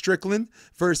 Sean Strickland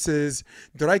versus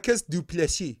Dricus du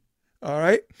Plessis. All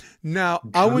right. Now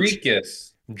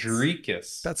Dricus.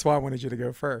 That's why I wanted you to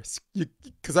go first,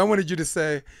 because I wanted you to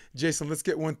say, Jason, let's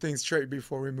get one thing straight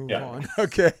before we move on.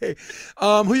 Okay.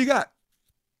 Who you got?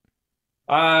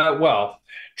 Well,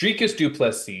 Dricus du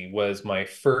Plessis was my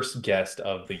first guest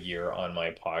of the year on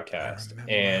my podcast.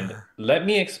 And let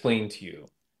me explain to you,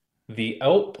 the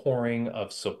outpouring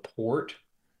of support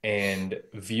and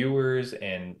viewers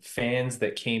and fans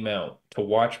that came out to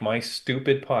watch my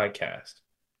stupid podcast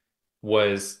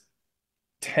was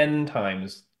 10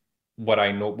 times what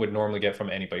I would normally get from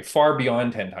anybody, far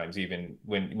beyond 10 times, even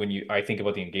when I think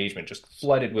about the engagement, just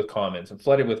flooded with comments and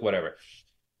flooded with whatever.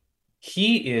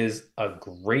 He is a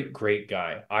great, great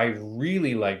guy. I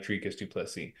really like Dricus du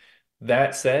Plessis.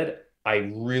 That said,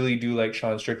 I really do like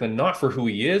Sean Strickland, not for who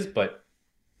he is, but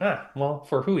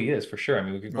for who he is, for sure. I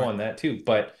mean, we could go on that too.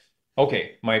 But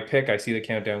okay, my pick, I see the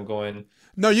countdown going.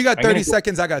 No, you got 30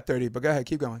 seconds. I got 30, but go ahead,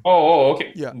 keep going. Oh,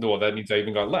 okay. Yeah. Well, that means I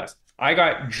even got less. I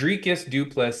got Dricus du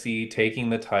Plessis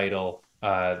taking the title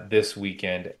this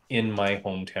weekend in my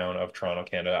hometown of Toronto,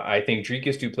 Canada. I think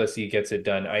Dricus du Plessis gets it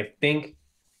done. I think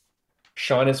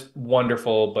Sean is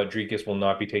wonderful, but Dricus will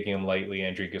not be taking him lightly,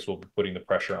 and Dricus will be putting the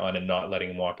pressure on and not letting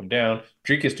him walk him down.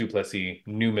 Dricus du Plessis,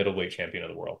 new middleweight champion of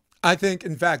the world. I think,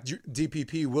 in fact,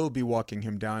 DPP will be walking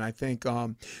him down. I think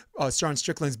Sean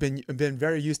Strickland's been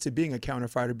very used to being a counter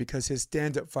fighter, because his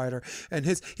stand-up fighter and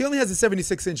he only has a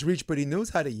 76-inch reach, but he knows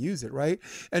how to use it, right?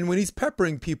 And when he's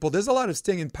peppering people, there's a lot of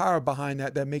sting and power behind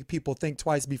that make people think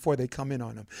twice before they come in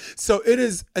on him. So it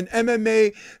is an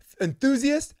MMA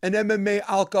enthusiast, an MMA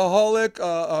alcoholic,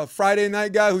 a Friday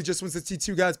night guy who just wants to see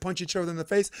two guys punch each other in the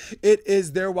face. It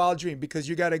is their wild dream, because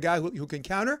you got a guy who can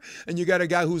counter, and you got a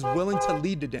guy who's willing to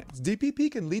lead the dance.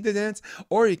 DPP can lead the dance,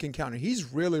 or he can counter.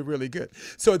 He's really, really good.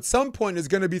 So at some point, there's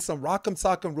going to be some rock'em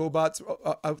sock'em robots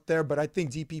out there, but I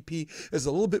think DPP is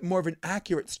a little bit more of an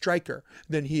accurate striker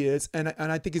than he is, and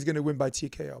I think he's going to win by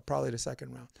TKO, probably the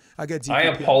second round. I get DPP. I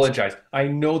apologize. I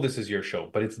know this is your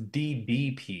show, but it's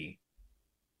DBP.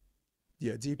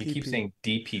 Yeah, DPP. You keep saying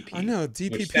DPP. I know,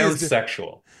 DPP which sounds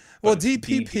sexual. Well,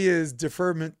 DPP is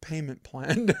deferment payment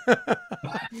plan.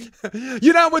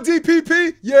 You know what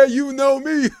DPP? Yeah, you know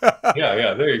me.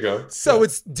 yeah, there you go. So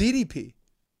it's DDP.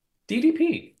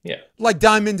 DDP, yeah. Like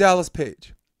Diamond Dallas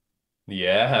Page.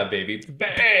 Yeah, baby.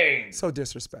 Bang! So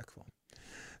disrespectful.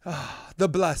 The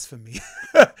blasphemy.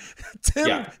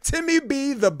 Yeah. Timmy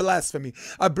B, the blasphemy.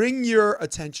 I bring your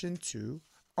attention to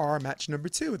our match number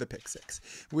 2 of the Pick Six.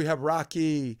 We have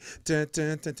Rocky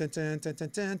Pennington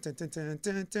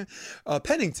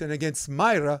against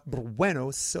Mayra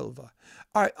Bueno Silva.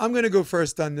 All right, I'm going to go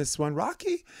first on this one.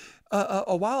 Rocky,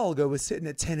 a while ago, was sitting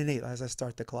at 10-8 as I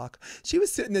start the clock. She was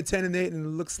sitting at 10-8, and it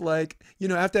looks like,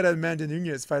 after that Amanda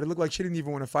Nunes fight, it looked like she didn't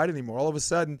even want to fight anymore. All of a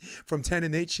sudden, from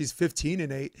 10-8, she's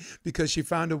 15-8 because she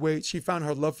found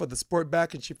her love for the sport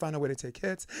back, and she found a way to take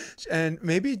hits. And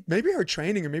maybe her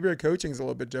training or maybe her coaching is a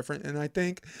little bit different, and I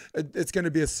think it's going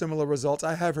to be a similar result.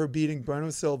 I have her beating Bueno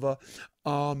Silva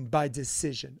by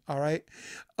decision. All right.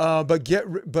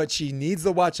 But she needs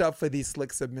to watch out for these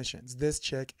slick submissions. This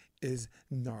chick is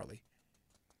gnarly.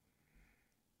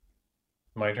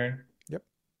 My turn. Yep.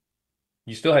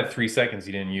 You still had 3 seconds.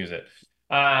 You didn't use it.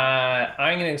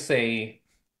 I'm going to say,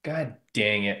 God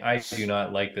dang it. I do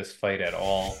not like this fight at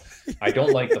all. I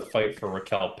don't like the fight for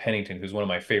Raquel Pennington, who's one of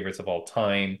my favorites of all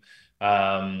time.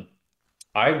 I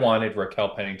wanted Raquel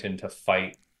Pennington to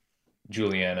fight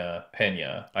Juliana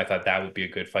Pena. I thought that would be a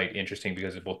good fight, interesting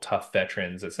because they're both tough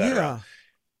veterans, etc. Yeah.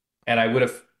 And I would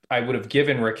have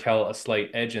given Raquel a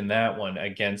slight edge in that one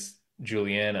against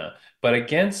Juliana, but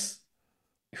against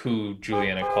who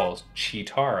Juliana calls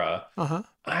Chitara,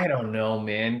 I don't know,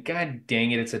 man. God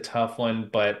dang it, it's a tough one.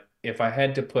 But if I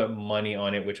had to put money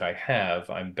on it, which I have,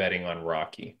 I'm betting on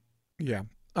Rocky. Yeah.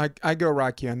 I go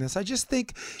Rocky on this. I just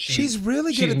think she's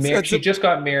really good at she just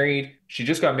got married. She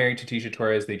just got married to Tisha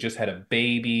Torres. They just had a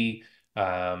baby.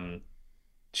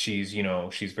 She's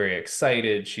very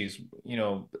excited. She's,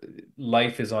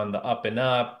 life is on the up and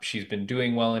up. She's been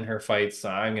doing well in her fights. So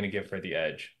I'm going to give her the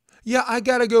edge. Yeah, I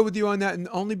got to go with you on that. And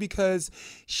only because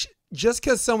just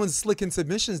because someone's slicking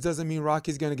submissions doesn't mean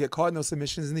Rocky's going to get caught in those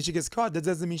submissions, and then she gets caught. That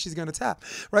doesn't mean she's going to tap,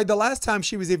 right? The last time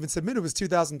she was even submitted was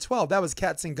 2012. That was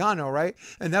Kat Zingano, right?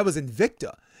 And that was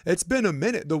Invicta. It's been a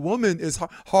minute. The woman is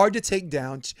hard to take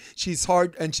down. She's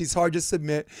hard to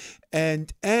submit.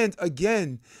 And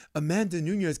again, Amanda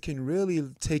Nunes can really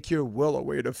take your will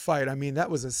away to fight. I mean,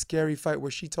 that was a scary fight where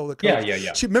she told the coach.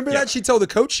 Yeah. Remember that? She told the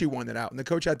coach she wanted out, and the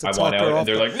coach had to talk her off. And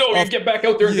they're like, no, you get back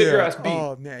out there and get your ass beat.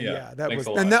 Oh man,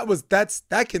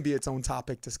 that can be its own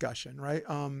topic discussion, right?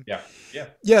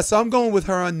 Yeah. So I'm going with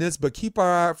her on this, but keep our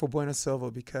eye out for Bueno Silva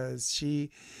because she's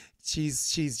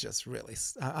just really.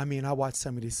 I mean, I watched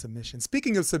some of these submissions.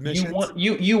 Speaking of submissions,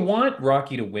 you want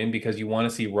Rocky to win because you want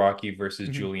to see Rocky versus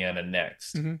Juliana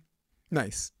next.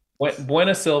 Nice.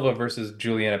 Buena Silva versus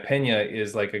Juliana Pena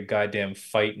is like a goddamn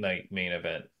fight night main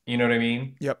event. You know what I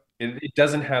mean? Yep. It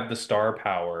doesn't have the star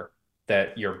power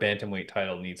that your bantamweight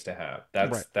title needs to have.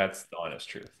 That's the honest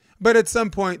truth. But at some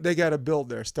point, they got to build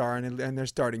their star, and they're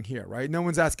starting here, right? No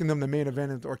one's asking them to main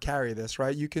event or carry this,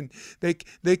 right? You could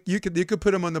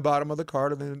put them on the bottom of the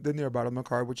card, or the near bottom of the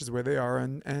card, which is where they are,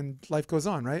 and life goes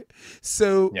on, right?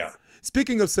 So,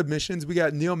 Speaking of submissions, we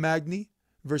got Neil Magny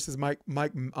versus Mike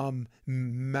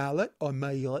Mallet or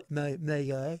Mayoy.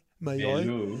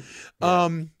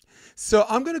 So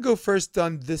I'm gonna go first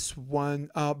on this one,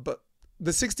 but.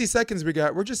 The 60 seconds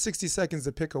we're just 60 seconds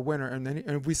to pick a winner, and then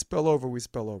if we spill over, we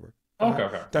spill over.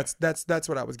 Okay. That's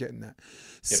what I was getting at.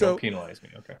 Yeah, so don't penalize me.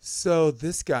 Okay. So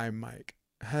this guy Mike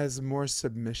has more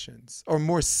submissions or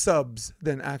more subs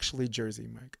than actually Jersey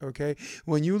Mike. Okay,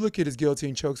 when you look at his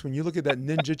guillotine chokes, when you look at that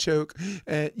ninja choke,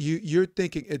 and you're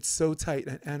thinking it's so tight,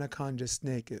 an anaconda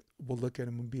snake will look at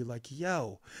him and be like,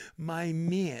 "Yo, my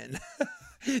man,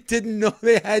 didn't know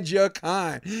they had your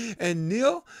kind." And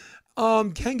Neil.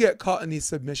 Can get caught in these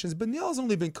submissions, but Neil's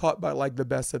only been caught by like the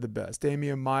best of the best.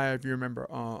 Damian Maia, if you remember,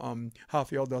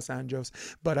 Rafael dos Anjos.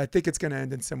 But I think it's going to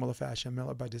end in similar fashion,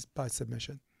 Miller, by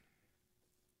submission.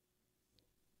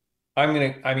 I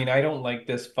don't like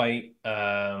this fight.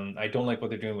 I don't like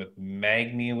what they're doing with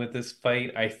Magny with this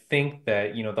fight. I think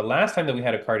that, the last time that we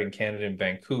had a card in Canada in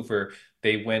Vancouver,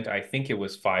 they went, I think it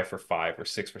was 5 for 5 or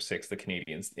 6 for 6, the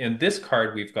Canadians. In this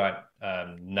card, we've got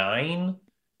 9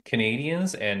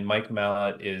 Canadians, and Mike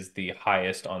Mallet is the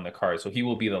highest on the card. So he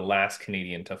will be the last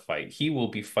Canadian to fight. He will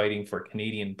be fighting for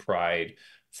Canadian pride,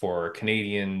 for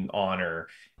Canadian honor.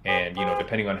 And,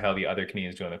 depending on how the other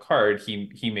Canadians do on the card,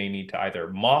 he may need to either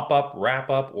mop up,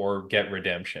 wrap up, or get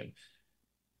redemption.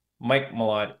 Mike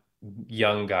Mallet,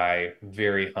 young guy,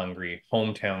 very hungry,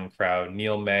 hometown crowd.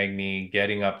 Neil Magny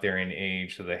getting up there in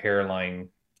age, so the hairline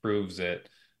proves it.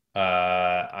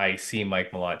 I see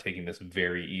Mike Malott taking this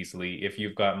very easily. If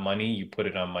you've got money, you put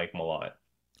it on Mike Malott.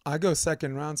 I go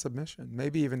second round submission,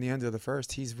 maybe even the end of the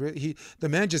first. The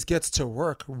man just gets to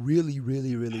work really,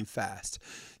 really fast.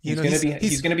 He's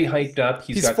gonna be hyped up.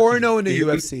 He's 4-0 in the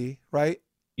UFC, right?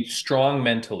 He's strong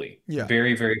mentally. Yeah.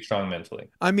 Very, very strong mentally.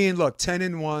 I mean, look,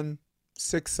 10-1,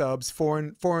 6 subs,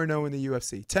 4-0 in the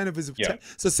UFC. 10 of his Yeah. 10,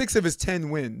 so 6 of his 10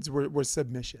 wins were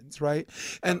submissions, right?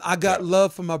 Yeah. And I got Yeah.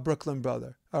 love for my Brooklyn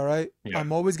brother. All right. Yeah.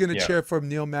 I'm always gonna Yeah. cheer for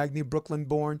Neil Magny, Brooklyn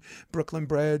born, Brooklyn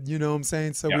bred. You know what I'm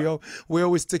saying? So Yeah. we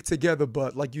always stick together.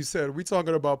 But like you said, we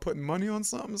talking about putting money on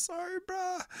something. Sorry,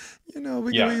 bruh. You know,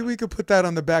 Yeah. we could put that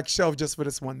on the back shelf just for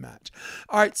this one match.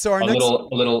 All right. So our A next, little,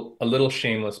 a little, a little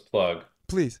shameless plug.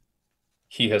 please.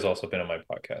 He has also been on my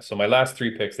podcast. So my last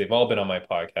three picks, they've all been on my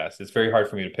podcast. It's very hard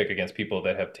for me to pick against people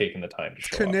that have taken the time to It's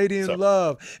show up. Canadian So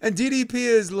love, and DDP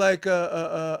is like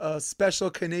a special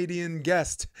Canadian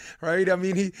guest, right? I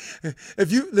mean,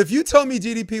 if you told me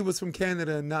DDP was from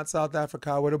Canada and not South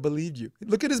Africa, I would have believed you.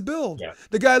 Look at his build. yeah,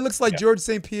 The guy looks like yeah, George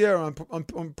St. Pierre on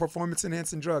performance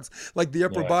enhancing drugs, like the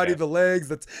upper yeah, body, yeah, the legs,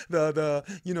 the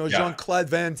yeah. Jean Claude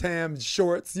Van Damme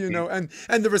shorts, He- and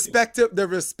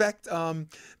the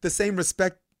same respect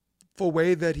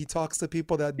way that he talks to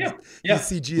people that yeah, you yeah.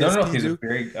 see No, no, GSP he's a do.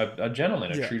 very a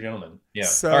gentleman, a Yeah. true gentleman. Yeah. All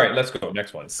So right, let's go.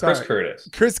 Next one. Chris sorry. Curtis.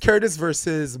 Chris Curtis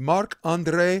versus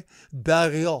Marc-André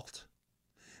Barriault.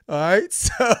 All right.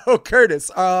 So Curtis,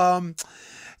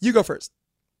 you go first.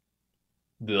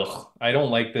 Ugh, I don't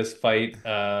like this fight.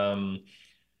 One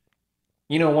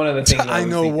of the things I I was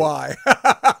know thinking, why.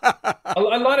 a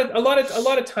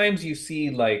lot of times you see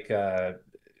like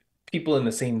people in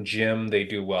the same gym, they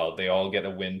do well. They all get a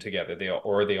win together. They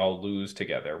all lose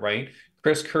together, right?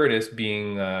 Chris Curtis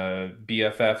being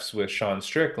BFFs with Sean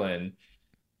Strickland.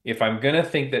 If I'm gonna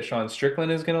think that Sean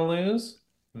Strickland is gonna lose,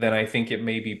 then I think it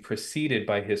may be preceded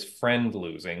by his friend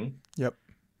losing. Yep.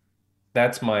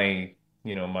 That's my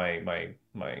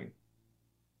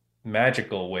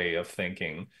magical way of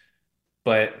thinking.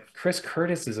 But Chris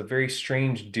Curtis is a very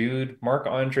strange dude.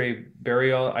 Marc-Andre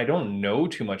Barrial, I don't know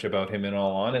too much about him in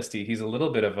all honesty. He's a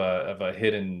little bit of a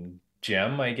hidden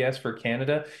gem, I guess, for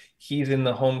Canada. He's in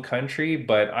the home country,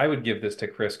 but I would give this to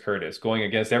Chris Curtis, going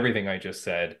against everything I just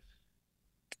said.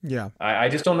 Yeah. I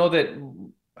just don't know that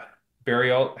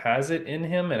Barrial has it in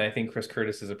him, and I think Chris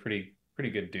Curtis is a pretty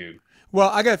good dude. Well,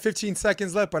 I got 15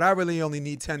 seconds left, but I really only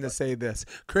need 10 to say this.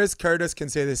 Chris Curtis can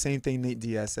say the same thing Nate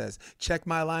Diaz says. Check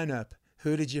my lineup.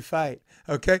 Who did you fight?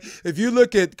 Okay, if you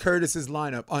look at Curtis's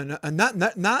lineup,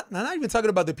 not even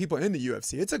talking about the people in the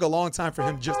UFC. It took a long time for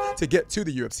him just to get to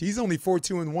the UFC. He's only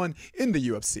 4-2-1 in the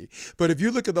UFC. But if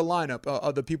you look at the lineup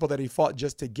of the people that he fought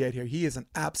just to get here, he is an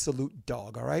absolute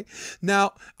dog. All right.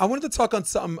 Now I wanted to talk on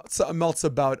something else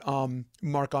about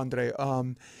Marc-Andre.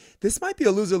 This might be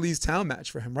a loser leaves town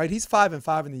match for him, right? He's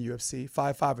 5-5 in the UFC,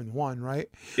 5-5-1, right?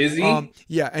 Is he?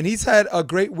 Yeah, and he's had a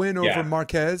great win over Yeah.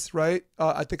 Marquez, right?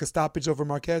 I think a stoppage over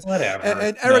Marquez. Whatever.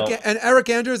 And No. Eric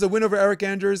Andrews, a win over Eric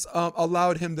Andrews,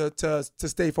 allowed him to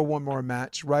stay for one more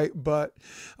match, right? But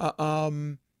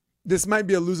this might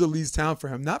be a loser leaves town for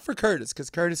him, not for Curtis, because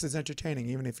Curtis is entertaining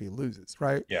even if he loses,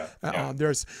 right? Yeah. Yeah.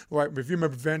 There's right. If you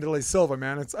remember Vanderlei Silva,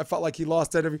 man, I felt like he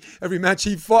lost at every match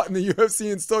he fought in the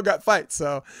UFC and still got fights.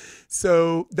 So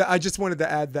I just wanted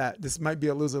to add that this might be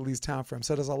a loser leaves town for him.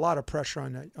 So there's a lot of pressure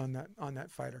on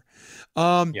that fighter.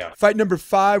 Yeah. Fight number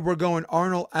 5, we're going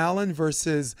Arnold Allen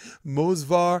versus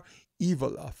Movsar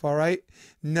Evloev. All right.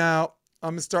 Now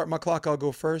I'm gonna start my clock. I'll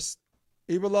go first.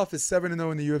 Evloev is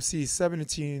 7-0 in the UFC,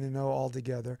 17-0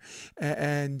 altogether.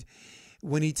 And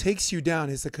when he takes you down,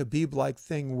 it's a Khabib-like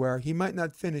thing where he might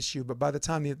not finish you, but by the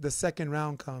time the second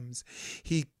round comes,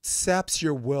 he saps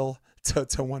your will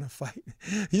to want to fight.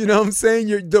 You know what I'm saying?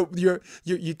 You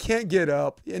can't get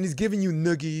up, and he's giving you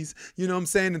noogies. You know what I'm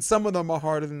saying? And some of them are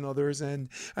harder than others. And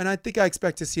I think I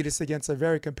expect to see this against a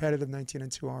very competitive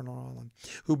 19-2 Arnold Allen,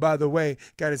 who, by the way,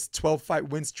 got his 12-fight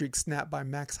win streak snapped by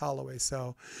Max Holloway.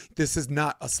 So this is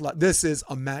not a slot. This is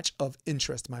a match of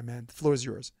interest, my man. The floor is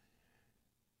yours.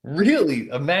 Really?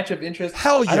 A match of interest?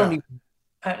 Hell yeah.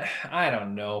 I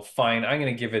don't know. Fine. I'm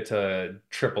gonna give it to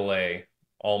AAA,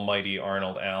 Almighty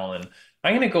Arnold Allen.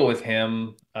 I'm gonna go with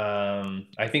him.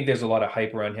 I think there's a lot of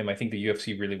hype around him. I think the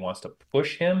UFC really wants to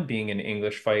push him being an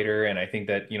English fighter, and I think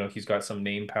that, he's got some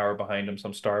name power behind him,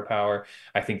 some star power.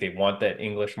 I think they want that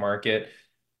English market.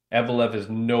 Evloev is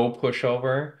no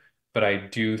pushover, but I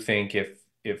do think if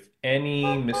any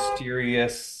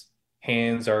mysterious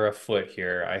hands are afoot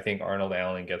here, I think Arnold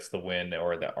Allen gets the win,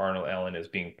 or that Arnold Allen is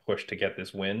being pushed to get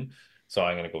this win. So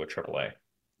I'm going to go with AAA.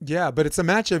 Yeah, but it's a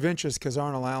match of interest because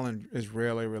Arnold Allen is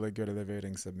really, really good at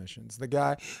evading submissions. The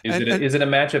guy Is it a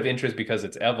match of interest because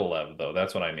it's Evloev though?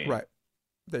 That's what I mean. right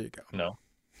there, you go. No.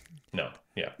 No.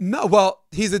 Yeah. No, well,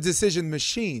 he's a decision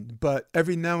machine, but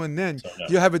every now and then So no.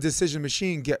 you have a decision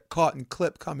machine get caught in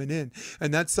clip coming in,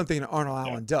 and that's something that Arnold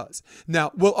Yeah. Allen does.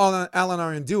 Now, will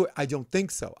Allen do it? I don't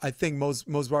think so. I think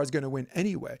Mosbar is going to win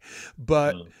anyway,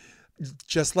 but Mm.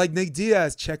 just like Nick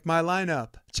Diaz, check my lineup.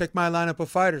 Check my lineup of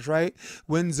fighters, right?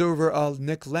 Wins over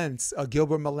Nick Lentz,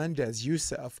 Gilbert Melendez,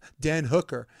 Youssef, Dan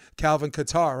Hooker, Calvin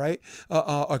Qatar, right?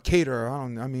 Or Cater. I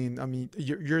mean,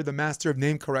 you're the master of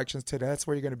name corrections today. That's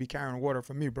where you're going to be carrying water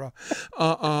for me, bro.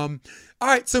 All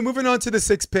right, so moving on to the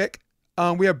sixth pick.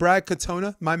 We have Brad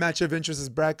Katona. My match of interest is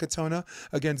Brad Katona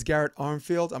against Garrett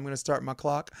Armfield. I'm going to start my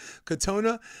clock.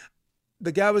 Katona,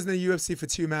 the guy was in the UFC for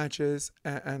 2 matches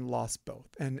and lost both.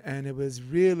 And it was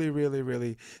really, really,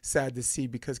 really sad to see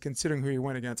because considering who he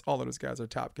went against, all of those guys are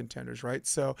top contenders, right?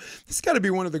 So this has got to be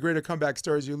one of the greater comeback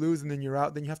stories. You lose and then you're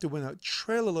out. Then you have to win a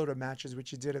trailer load of matches,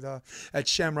 which you did at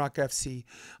Shamrock FC.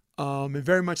 And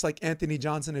very much like Anthony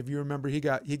Johnson, if you remember, he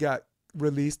got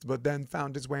released, but then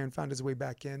found his way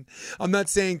back in. I'm not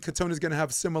saying Katona's going to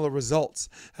have similar results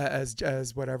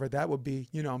as whatever that would be.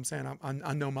 You know what I'm saying?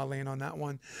 I know my lane on that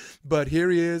one. But here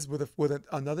he is with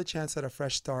another chance at a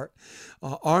fresh start.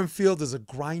 Armfield is a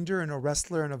grinder and a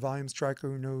wrestler and a volume striker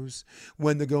who knows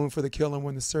when to go in for the kill and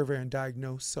when to survey and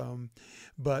diagnose.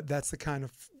 But that's the kind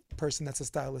of person that's a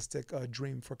stylistic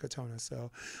dream for Katona. So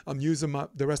I'm using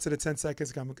the rest of the 10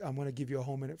 seconds. I'm going to give you a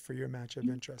whole minute for your match of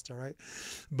interest. All right.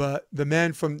 But the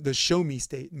man from the show me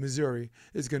state, Missouri,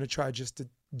 is going to try just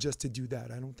to do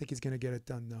that. I don't think he's going to get it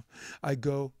done though. I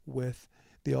go with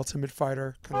the Ultimate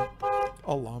Fighter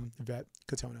alum vet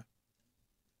Katona.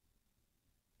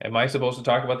 Am I supposed to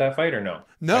talk about that fight or no?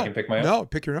 No, I can pick my own. no,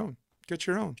 pick your own. Get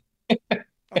your own.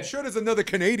 I'm sure there's another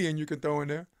Canadian you can throw in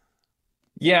there.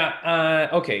 Yeah,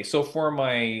 okay. So for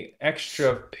my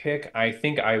extra pick, I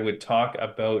think I would talk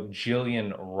about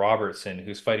Jillian Robertson,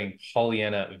 who's fighting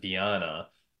Polyana Viana.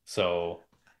 So,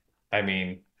 I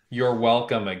mean, you're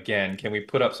welcome again. Can we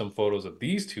put up some photos of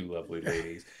these two lovely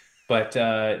ladies? But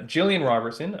Jillian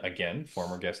Robertson, again,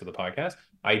 former guest of the podcast,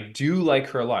 I do like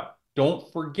her a lot.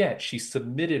 Don't forget, she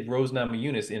submitted Rose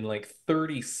Namajunas in like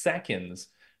 30 seconds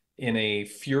in a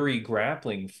Fury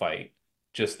grappling fight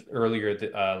just earlier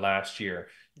last year.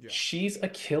 Yeah. She's a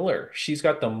killer. She's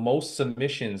got the most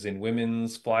submissions in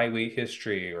women's flyweight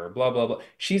history or blah, blah, blah.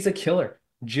 She's a killer.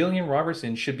 Jillian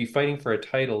Robertson should be fighting for a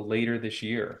title later this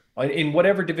year in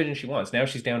whatever division she wants. Now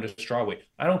she's down to strawweight.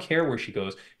 I don't care where she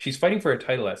goes. She's fighting for a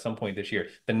title at some point this year.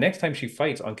 The next time she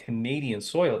fights on Canadian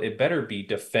soil, it better be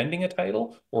defending a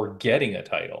title or getting a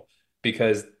title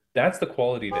because that's the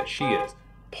quality that she is.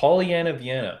 Polyana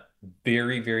Viana,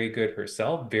 very, very good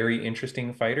herself. Very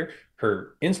interesting fighter.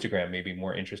 Her Instagram may be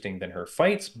more interesting than her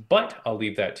fights, but I'll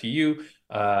leave that to you.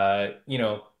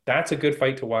 That's a good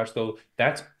fight to watch, though.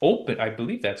 That's open. I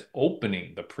believe that's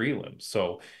opening the prelims.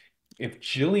 So if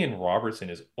Jillian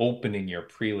Robertson is opening your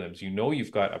prelims, you know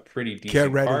you've got a pretty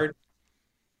decent card.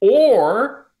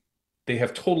 Or they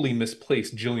have totally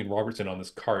misplaced Jillian Robertson on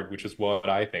this card, which is what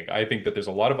I think. I think that there's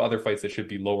a lot of other fights that should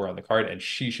be lower on the card, and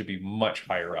she should be much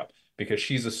higher up because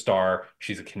she's a star.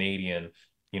 She's a Canadian.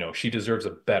 She deserves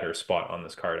a better spot on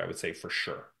this card, I would say, for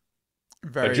sure.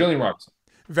 But Jillian Robertson.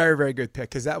 Very, very good pick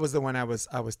because that was the one I was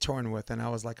torn with, and I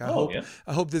was like, I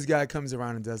hope this guy comes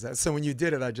around and does that. So when you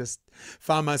did it, I just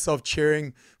found myself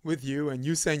cheering with you and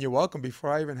you saying you're welcome before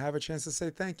I even have a chance to say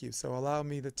thank you. So allow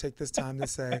me to take this time to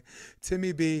say,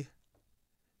 Timmy B,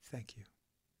 thank you.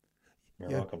 You're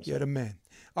welcome. You're the man.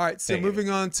 All right, so moving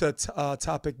on to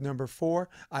topic number 4,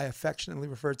 I affectionately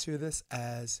refer to this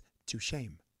as to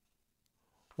shame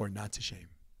or not to shame.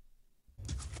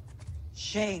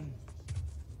 Shame.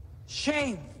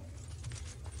 Shame.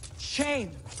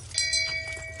 Shame.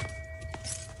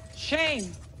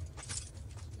 Shame.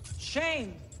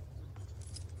 Shame.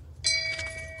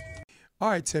 All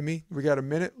right, Timmy, we got a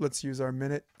minute. Let's use our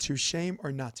minute to shame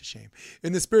or not to shame.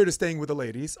 In the spirit of staying with the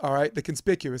ladies, all right, the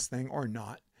conspicuous thing or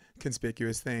not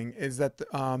conspicuous thing is that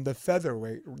the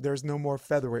featherweight, there's no more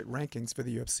featherweight rankings for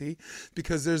the UFC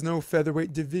because there's no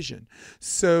featherweight division.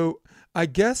 So I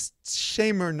guess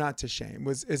shame or not to shame,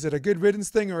 is it a good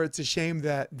riddance thing or it's a shame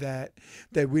that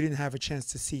we didn't have a chance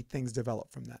to see things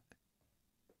develop from that?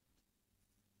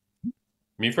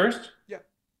 Me first? Yeah.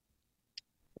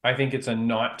 I think it's a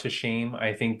not to shame.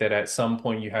 I think that at some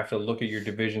point you have to look at your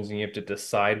divisions and you have to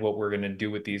decide what we're going to do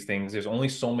with these things. There's only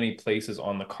so many places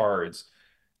on the cards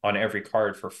on every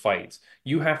card for fights.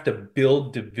 You have to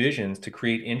build divisions to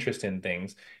create interest in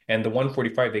things. And the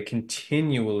 145, they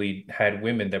continually had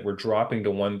women that were dropping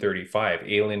to 135,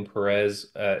 Ailin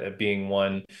Perez being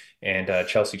one, and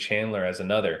Chelsea Chandler as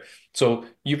another. So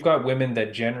you've got women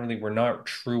that generally were not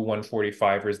true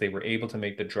 145ers. They were able to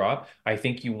make the drop. I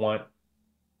think you want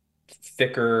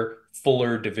thicker,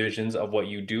 fuller divisions of what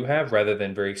you do have rather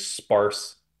than very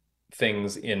sparse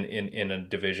things in a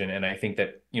division. And I think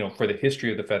that, you know, for the history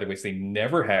of the featherweights, they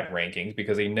never had rankings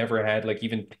because they never had like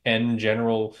even 10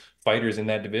 general fighters in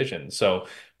that division. So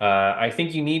I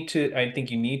think you need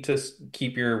to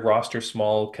keep your roster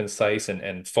small, concise,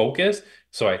 and focused.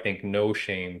 So I think no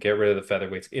shame, get rid of the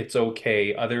featherweights. It's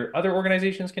okay. Other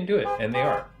organizations can do it, and they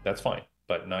are. That's fine,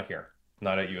 but not here,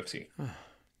 not at UFC.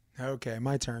 Okay,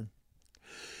 my turn.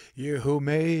 You who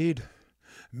made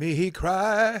me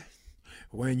cry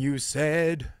when you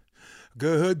said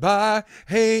goodbye,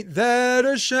 ain't that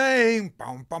a shame?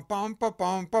 Bum, bum, bum, bum,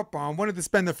 bum, bum, bum. Wanted to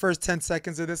spend the first 10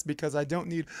 seconds of this because I don't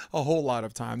need a whole lot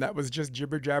of time. That was just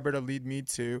jibber jabber to lead me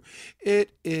to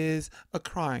it is a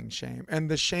crying shame. And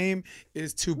the shame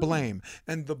is to blame.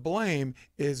 And the blame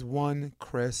is one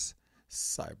Chris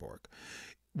Cyborg.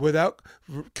 Without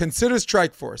consider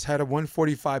Strikeforce had a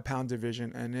 145-pound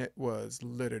division, and it was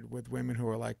littered with women who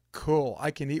were like, cool,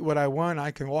 I can eat what I want,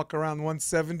 I can walk around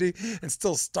 170 and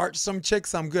still starch some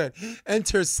chicks, I'm good.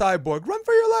 Enter Cyborg, run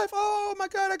for your life. Oh my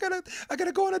god, I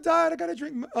gotta go on a diet, I gotta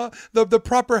drink the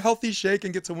proper healthy shake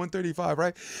and get to 135,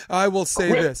 right? I will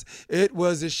say this, it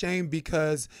was a shame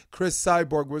because Chris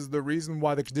Cyborg was the reason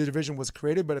why the division was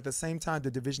created, but at the same time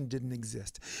the division didn't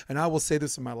exist. And I will say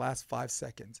this in my last 5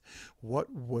 seconds. What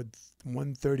would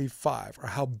 135 or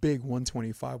how big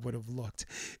 125 would have looked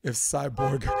if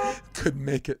Cyborg could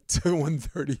make it to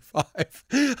 135?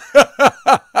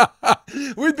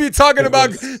 We'd be talking about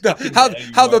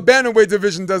how the bantamweight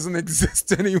division doesn't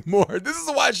exist anymore. This is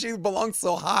why she belongs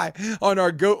so high on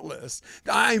our GOAT list.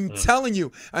 I'm telling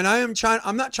you, and I'm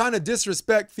not trying to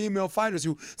disrespect female fighters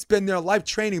who spend their life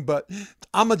training, but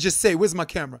I'm gonna just say, where's my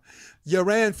camera? You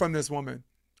ran from this woman,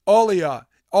 all of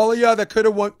y'all that could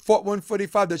have fought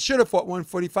 145, that should have fought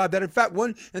 145, that in fact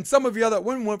won, and some of y'all that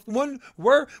were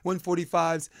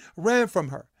 145s ran from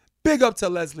her. Big up to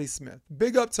Leslie Smith.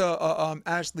 Big up to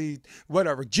Ashley,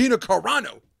 whatever, Gina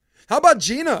Carano. How about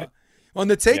Gina on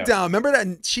the takedown? Yeah. Remember that?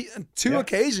 And she, on two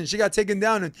occasions, she got taken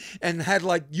down and had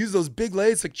like used those big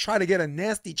legs to try to get a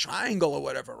nasty triangle or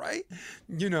whatever, right?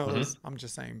 You know, I'm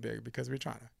just saying big because we're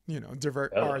trying to, you know,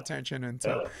 divert our attention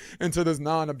into this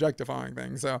non-objectifying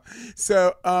thing. So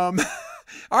all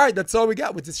right, that's all we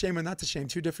got with the shame and not to shame.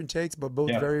 Two different takes, but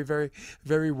both very, very,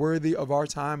 very worthy of our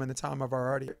time and the time of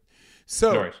our audience.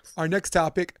 So our next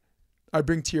topic, I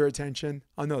bring to your attention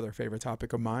another favorite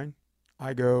topic of mine.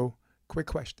 I go, quick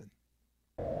question.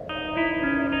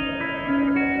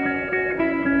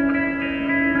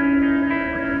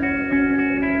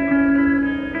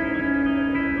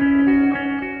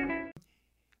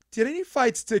 Did any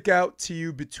fight stick out to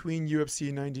you between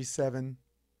UFC 97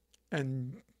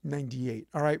 and 98?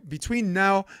 All right, between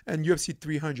now and UFC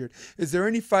 300, is there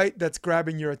any fight that's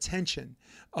grabbing your attention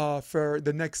for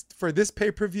this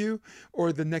pay-per-view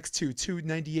or the next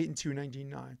 298 and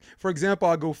 299? For example,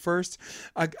 I'll go first.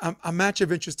 A match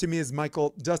of interest to me is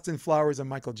Dustin Flowers and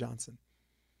Michael Johnson.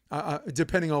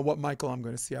 Depending on what Michael I'm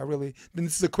going to see. Then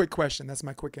this is a quick question. That's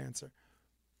my quick answer.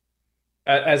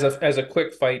 As a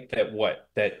quick fight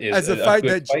that is as a fight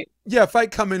a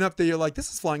fight coming up that you're like,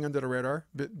 this is flying under the radar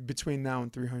between now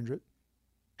and 300.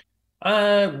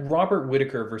 Robert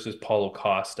Whittaker versus Paulo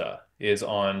Costa is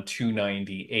on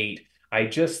 298. I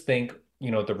just think,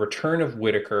 you know, the return of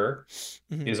Whittaker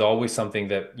is always something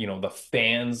that, you know, the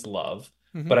fans love.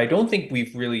 But I don't think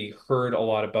we've really heard a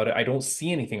lot about it. I don't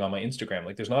see anything on my Instagram.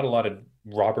 Like, there's not a lot of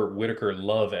Robert Whittaker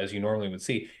love as you normally would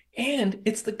see. And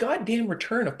it's the goddamn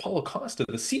return of Paulo Costa.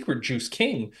 The Secret Juice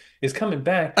King is coming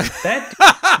back. That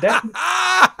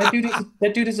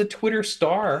dude is a Twitter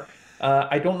star.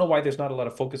 I don't know why there's not a lot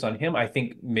of focus on him. I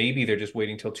think maybe they're just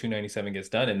waiting till 297 gets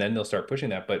done and then they'll start pushing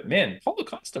that. But man, Paulo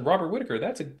Costa, Robert Whittaker,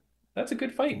 that's a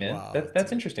good fight, man. Wow,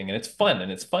 that's interesting and it's fun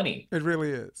and it's funny. It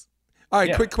really is. All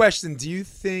right, quick question. Do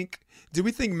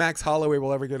we think Max Holloway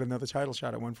will ever get another title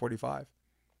shot at 145?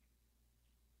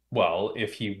 Well,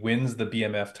 if he wins the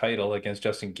BMF title against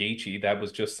Justin Gaethje, that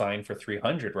was just signed for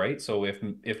 300, right? So if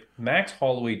Max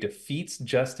Holloway defeats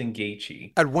Justin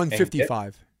Gaethje at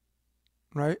 155,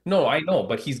 right? No, I know,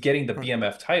 but he's getting the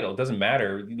BMF title. It doesn't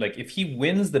matter. Like, if he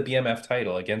wins the BMF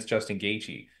title against Justin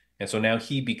Gaethje, and so now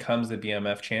he becomes the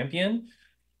BMF champion,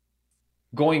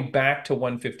 going back to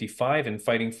 155 and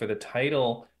fighting for the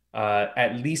title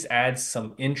at least adds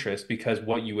some interest, because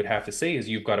what you would have to say is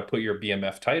you've got to put your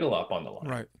BMF title up on the line.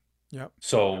 Right. Yep.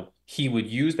 So he would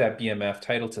use that BMF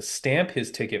title to stamp his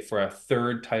ticket for a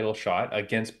third title shot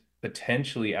against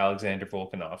potentially Alexander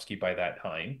Volkanovski by that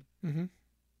time. Mm-hmm.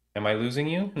 Am I losing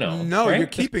you? No. No, Right? you're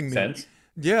This keeping makes me. sense.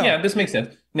 Yeah. Yeah, this makes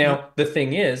sense. Now, the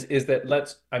thing is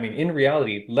that in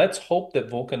reality, let's hope that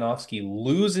Volkanovski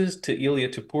loses to Ilia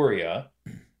Topuria.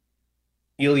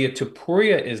 Ilia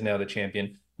Topuria is now the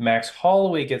champion. Max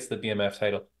Holloway gets the BMF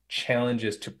title,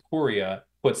 challenges Topuria,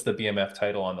 puts the BMF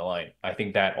title on the line. I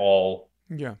think that all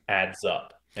Yeah. adds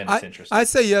up, and it's interesting. I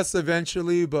say yes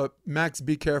eventually, but Max,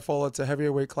 be careful. It's a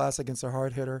heavier weight class against a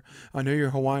hard hitter. I know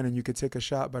you're Hawaiian and you could take a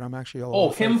shot, but I'm actually all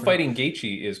over him fighting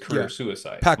Gaethje is career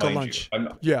suicide. Pack a mind lunch. you.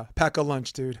 Yeah, pack a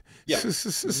lunch, dude. Yeah,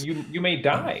 you may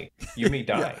die. You may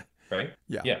die. Right?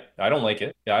 Yeah. Yeah. I don't like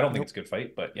it. Yeah, I don't think it's a good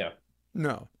fight, but yeah.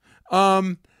 No.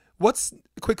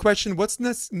 Quick question? What's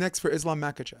next for Islam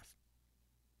Makhachev?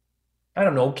 I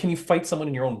don't know. Can you fight someone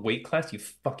in your own weight class, you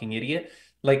fucking idiot?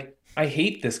 Like, I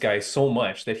hate this guy so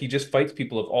much that he just fights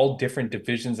people of all different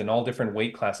divisions and all different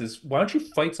weight classes. Why don't you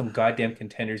fight some goddamn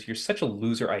contenders? You're such a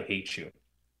loser. I hate you.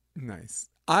 Nice.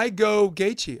 I go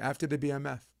Gaethje after the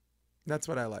BMF. That's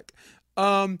what I like.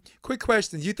 Quick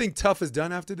question. Do you think Tough is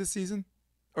done after this season?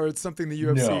 Or it's something the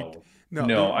UFC...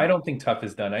 No, I don't think Tough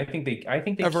is done. I think they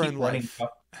keep running Tough.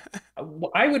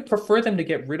 I would prefer them to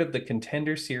get rid of the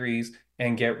Contender Series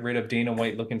and get rid of Dana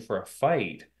White looking for a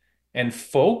fight and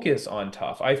focus on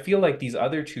Tough. I feel like these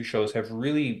other two shows have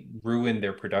really ruined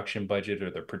their production budget or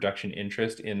their production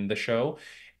interest in the show.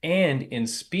 And in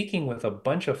speaking with a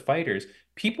bunch of fighters,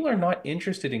 people are not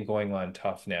interested in going on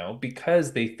Tough now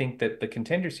because they think that the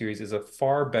Contender Series is a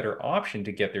far better option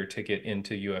to get their ticket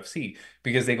into UFC,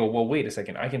 because they go, well, wait a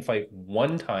second, I can fight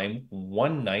one time,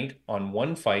 one night on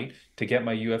one fight to get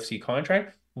my UFC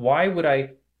contract. Why would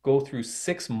I go through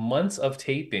 6 months of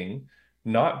taping,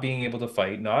 not being able to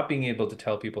fight, not being able to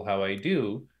tell people how I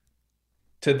do,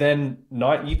 to then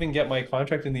not even get my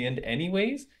contract in the end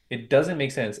anyways? It doesn't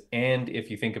make sense. And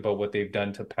if you think about what they've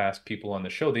done to past people on the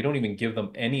show, they don't even give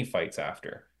them any fights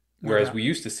after. Whereas we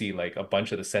used to see like a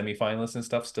bunch of the semifinalists and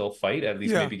stuff still fight, at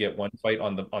least maybe get one fight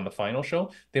on the final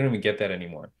show. They don't even get that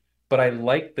anymore. But I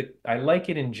like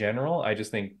it in general. I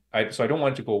just think I don't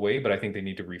want it to go away, but I think they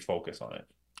need to refocus on it.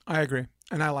 I agree.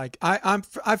 And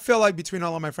I feel like between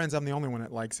all of my friends, I'm the only one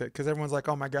that likes it, because everyone's like,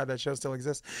 oh my God, that show still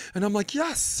exists. And I'm like,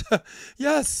 yes,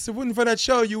 yes. If it wasn't for that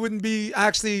show, you wouldn't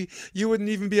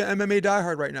even be an MMA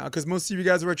diehard right now, because most of you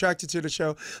guys were attracted to the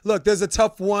show. Look, there's a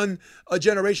tough one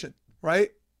generation,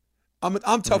 right?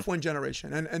 I'm tough one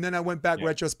generation. And then I went back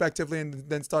retrospectively and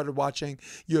then started watching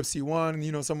UFC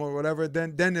 1, some or whatever.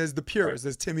 Then there's the pures.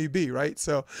 There's Timmy B, right?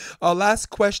 So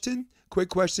last question, quick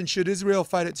question. Should Israel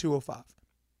fight at 205?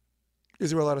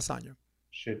 Israel Adesanya.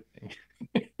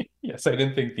 Yes, I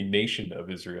didn't think the nation of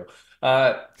Israel.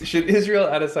 Should Israel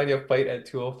Adesanya fight at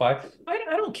 205?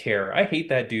 I don't care. I hate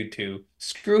that dude too.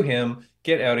 Screw him.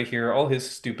 Get out of here. All his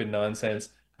stupid nonsense.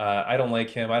 I don't like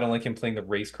him. I don't like him playing the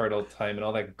race card all the time and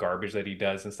all that garbage that he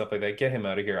does and stuff like that. Get him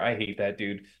out of here. I hate that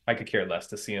dude. I could care less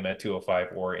to see him at 205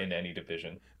 or in any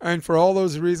division. And for all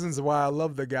those reasons why I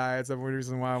love the guy, it's a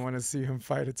reason why I want to see him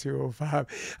fight at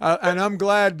 205. And I'm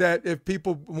glad that if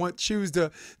people choose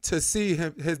to see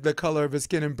the color of his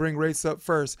skin and bring race up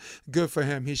first, good for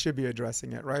him. He should be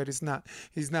addressing it, right? He's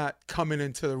not coming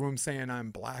into the room saying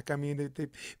I'm black. I mean,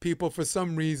 people for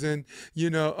some reason,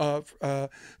 it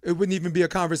wouldn't even be a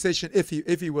conversation if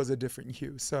he was a different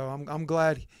hue. So I'm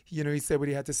glad he said what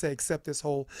he had to say, except this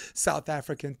whole South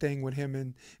African thing with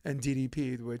him and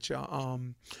DDP, which I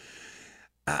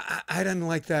didn't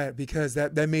like that, because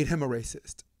that made him a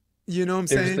racist. You know what I'm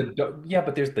saying?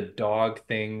 But there's the dog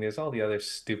thing. There's all the other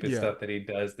stupid stuff that he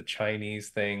does. The Chinese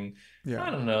thing. Yeah. I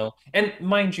don't know. And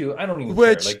mind you, I don't even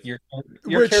care. Like your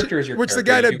character is your which character. The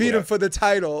guy that beat him for the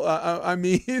title. I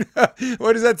mean,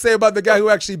 what does that say about the guy who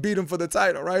actually beat him for the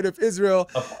title, right? If Israel,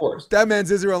 of course, that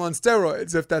man's Israel on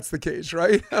steroids, if that's the case,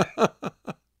 right?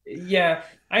 Yeah,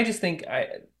 I just think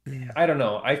I don't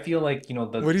know. I feel like,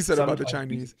 what he said about the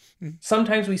Chinese.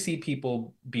 Sometimes we see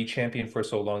people be champion for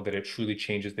so long that it truly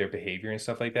changes their behavior and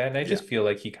stuff like that. And I just feel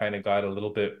like he kind of got a little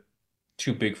bit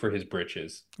too big for his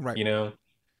britches, right?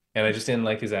 And I just didn't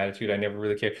like his attitude. I never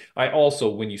really cared. I also,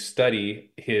 when you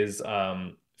study his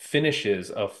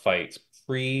finishes of fights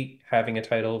pre having a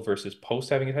title versus post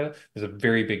having a title, there's a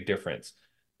very big difference.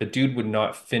 The dude would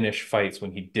not finish fights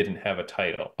when he didn't have a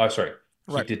title. Oh, sorry.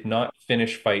 He did not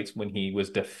finish fights when he was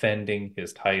defending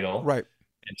his title. Right.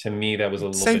 And to me, that was a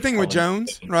little same thing with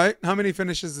Jones, right? How many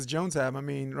finishes does Jones have? I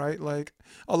mean, right? Like,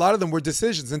 a lot of them were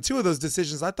decisions. And 2 of those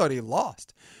decisions, I thought he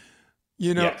lost.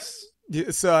 You know,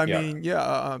 Yes. so I Yeah. mean,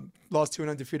 yeah, lost to an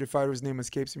undefeated fighter whose name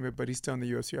escapes me, but he's still in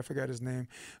the UFC. I forgot his name.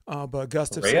 But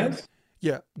Gustafsson, Reyes?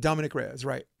 yeah, Dominic Reyes,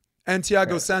 right. And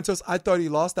Thiago Reyes. Santos, I thought he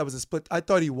lost. That was a split. I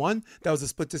thought he won. That was a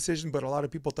split decision, but a lot of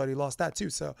people thought he lost that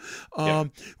too. So, Yeah.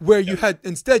 where you had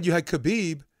instead you had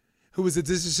Khabib, who was a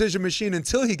decision machine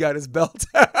until he got his belt.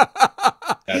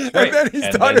 That's And right. then he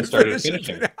And started, then started finishing.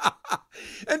 finishing.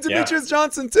 And Yeah. Demetrius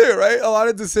Johnson too, right? A lot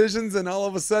of decisions, and all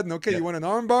of a sudden, okay, Yeah. you want an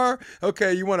armbar?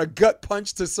 Okay, you want a gut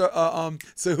punch to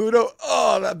Cejudo?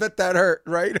 Oh, I bet that hurt,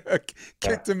 right?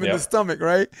 Kicked him in the Yeah. stomach,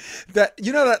 right? That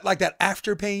that like that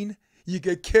after pain, you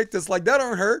get kicked. It's like that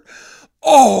don't hurt.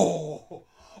 Oh,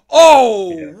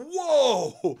 Yeah.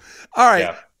 whoa! All right.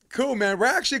 Yeah. Cool, man. We're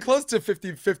actually close to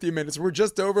 50 minutes. We're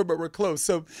just over, but we're close.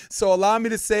 So allow me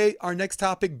to say our next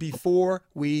topic before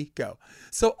we go.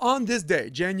 So on this day,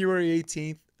 January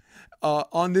 18th,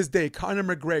 on this day, Conor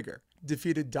McGregor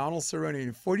defeated Donald Cerrone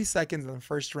in 40 seconds in the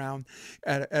first round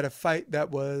at a fight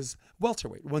that was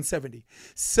welterweight, 170.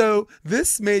 So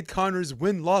this made Conor's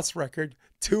win-loss record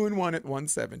 2-1 at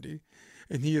 170.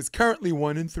 And he is currently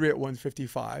 1-3 at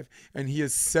 155, and he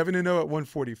is 7-0 at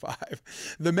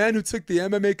 145. The man who took the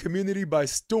MMA community by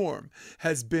storm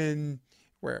has been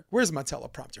where's my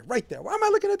teleprompter? Right there. Why am I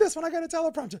looking at this when I got a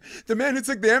teleprompter? The man who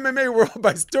took the MMA world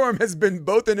by storm has been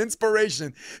both an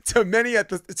inspiration to many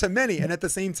and at the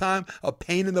same time a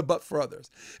pain in the butt for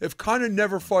others. If Conor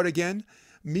never fought again,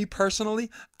 me personally,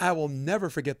 I will never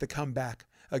forget the comeback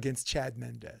against Chad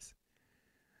Mendes.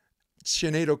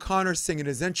 Sinead O'Connor singing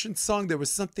his entrance song, there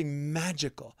was something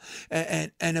magical.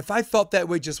 And if I felt that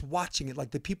way just watching it,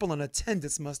 like the people in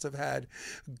attendance must have had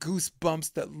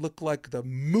goosebumps that looked like the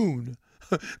moon,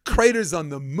 craters on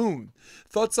the moon.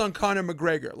 Thoughts on Conor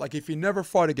McGregor? Like if he never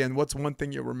fought again, what's one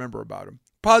thing you'll remember about him?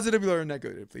 Positively or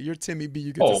negatively? You're Timmy B,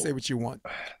 you get to say what you want.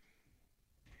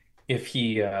 If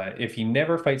he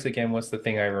never fights again, what's the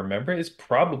thing I remember is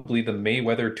probably the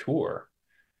Mayweather tour.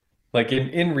 Like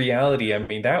in reality, I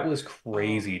mean, that was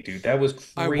crazy, dude. That was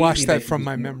crazy. I watched that he from was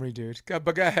my memory, dude.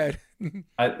 But go ahead.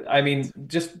 I mean,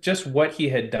 just what he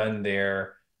had done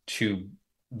there to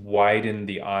widen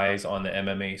the eyes on the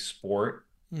MMA sport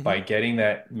by getting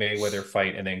that Mayweather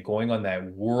fight and then going on that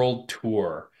world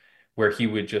tour where he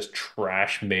would just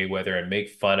trash Mayweather and make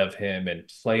fun of him and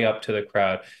play up to the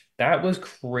crowd. That was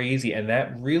crazy. And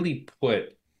that really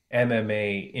put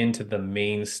MMA into the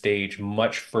main stage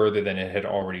much further than it had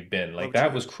already been. Like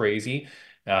that was crazy.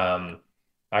 I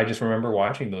just remember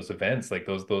watching those events, like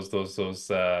those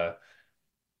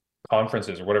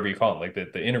conferences or whatever you call them, like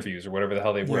the interviews or whatever the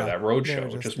hell they were, that road show,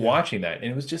 just watching that.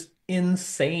 And it was just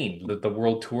insane, the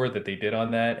world tour that they did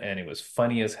on that. And it was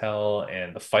funny as hell.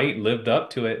 And the fight lived up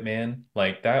to it, man.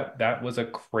 Like that was a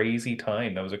crazy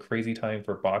time. That was a crazy time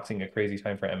for boxing, a crazy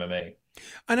time for MMA.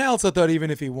 And I also thought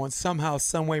even if he won somehow,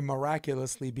 some way,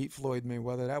 miraculously beat Floyd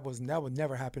Mayweather, that would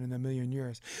never happen in a million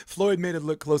years. Floyd made it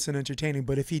look close and entertaining,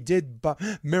 but if he did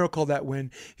miracle that win,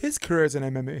 his career as an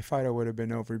MMA fighter would have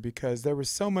been over because there was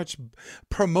so much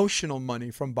promotional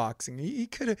money from boxing. They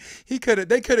could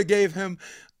have gave him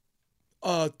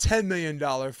a $10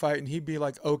 million fight and he'd be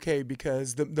like, okay,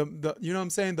 because the you know what I'm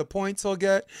saying, the points he'll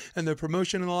get and the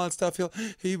promotion and all that stuff,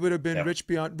 he would have been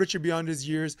richer beyond his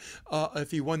years if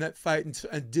he won that fight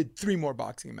and did 3 more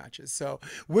boxing matches. So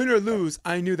win or lose,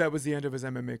 I knew that was the end of his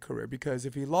MMA career because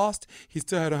if he lost, he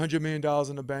still had $100 million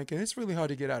in the bank, and it's really hard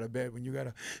to get out of bed when you got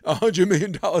 $100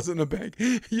 million in the bank.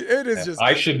 It is just.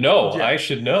 I should know. Yeah. I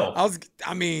should know.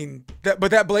 But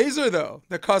that blazer though,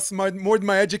 that costs more than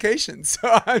my education. So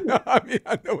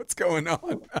I know what's going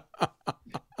on.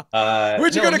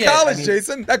 Where'd you go to college,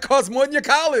 Jason? That costs more than your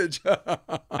college.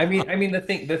 I mean, the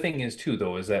thing is too,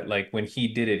 though, is that like when he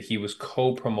did it, he was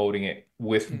co-promoting it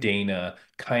with Dana,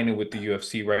 kind of with the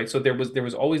UFC, right? So there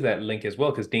was always that link as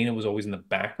well, because Dana was always in the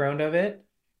background of it.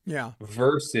 Yeah.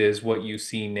 Versus what you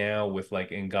see now with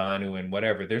like Ngannou and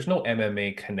whatever. There's no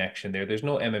MMA connection there. There's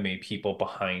no MMA people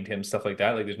behind him, stuff like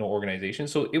that. Like there's no organization.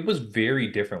 So it was very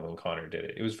different when Conor did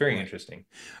it. It was very interesting.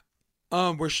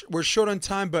 We're short on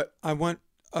time, but I want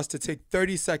us to take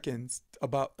 30 seconds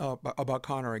about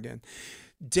Conor again.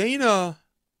 Dana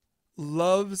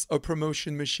loves a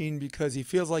promotion machine because he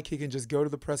feels like he can just go to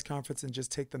the press conference and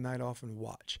just take the night off and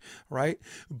watch, right?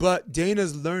 But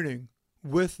Dana's learning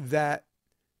with that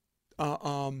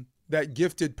that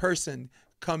gifted person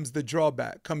comes the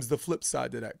drawback, comes the flip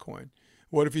side to that coin.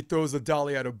 What if he throws a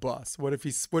dolly at a bus? What if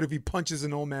he punches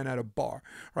an old man at a bar?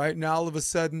 Right now, all of a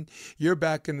sudden, you're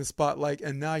back in the spotlight,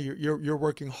 and now you're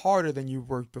working harder than you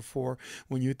worked before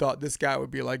when you thought this guy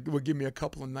would give me a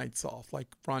couple of nights off, like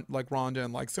Ronda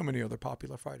and like so many other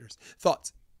popular fighters.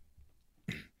 Thoughts?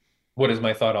 What is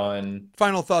my thought on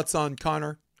Final thoughts on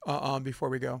Connor before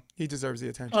we go. He deserves the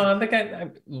attention. the guy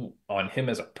on him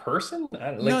as a person? No,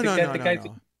 Like no, no, the no, guy's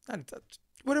no.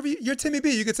 Whatever you're Timmy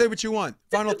B. You can say what you want.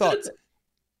 Final thoughts.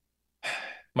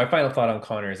 my final thought on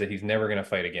Connor is that he's never going to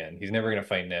fight again. He's never going to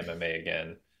fight in MMA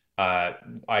again. Uh,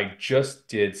 I just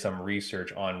did some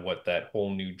research on what that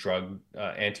whole new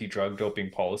anti-drug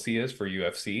doping policy is for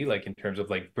UFC, like in terms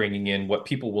of like bringing in what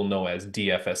people will know as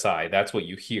DFSI. That's what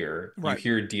you hear. You Right.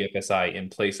 hear DFSI in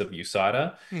place of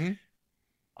USADA. Hmm.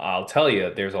 I'll tell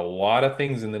you, there's a lot of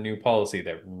things in the new policy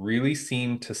that really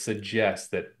seem to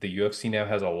suggest that the UFC now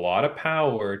has a lot of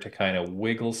power to kind of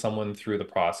wiggle someone through the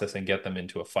process and get them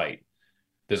into a fight.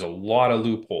 There's a lot of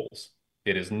loopholes.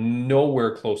 It is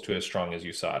nowhere close to as strong as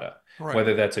USADA. Right.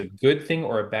 Whether that's a good thing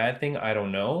or a bad thing, I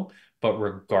don't know. But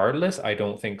regardless, I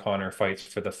don't think Connor fights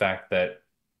for the fact that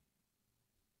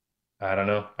I don't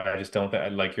know. I just don't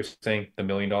think, like you're saying, the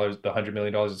 $100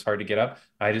 million is hard to get up.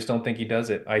 I just don't think he does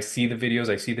it. I see the videos,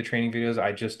 I see the training videos.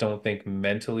 I just don't think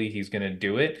mentally he's going to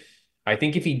do it. I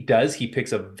think if he does, he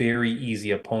picks a very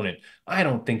easy opponent. I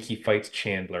don't think he fights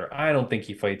Chandler. I don't think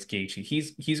he fights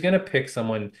Gaethje. He's going to pick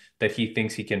someone that he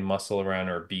thinks he can muscle around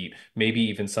or beat. Maybe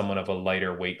even someone of a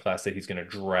lighter weight class that he's going to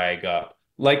drag up,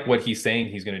 like what he's saying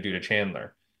he's going to do to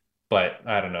Chandler. But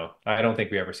I don't know. I don't think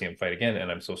we ever see him fight again,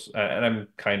 and I'm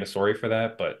kind of sorry for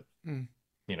that. But Mm,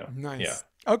 yeah. nice.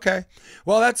 Okay.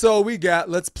 Well, that's all we got.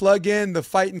 Let's plug in the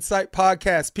Fight and Sight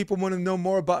podcast. People want to know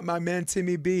more about my man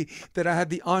Timmy B that I had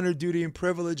the honor, duty, and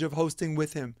privilege of hosting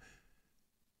with him.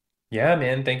 Yeah,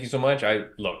 man. Thank you so much. I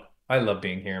love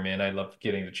being here, man. I love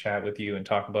getting to chat with you and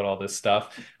talk about all this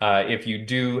stuff. If you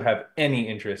do have any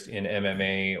interest in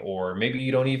MMA, or maybe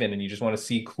you don't even, and you just want to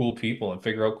see cool people and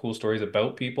figure out cool stories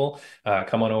about people,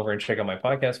 come on over and check out my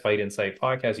podcast, Fight Insight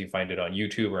Podcast. You find it on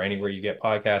YouTube or anywhere you get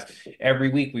podcasts. Every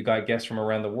week we got guests from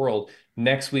around the world.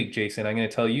 Next week, Jason, I'm going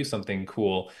to tell you something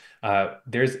cool.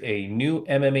 There's a new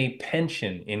MMA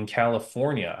pension in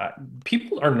California.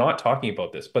 People are not talking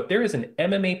about this, but there is an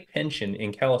MMA pension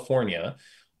in California.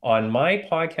 On my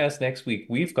podcast next week,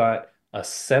 we've got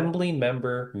Assembly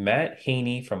member Matt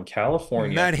Haney from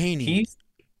California. Matt Haney.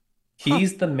 Huh.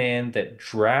 He's the man that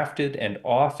drafted and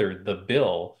authored the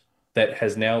bill that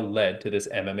has now led to this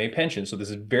MMA pension. So this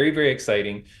is very, very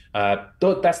exciting.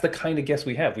 That's the kind of guests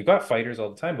we have. We've got fighters all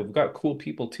the time, but we've got cool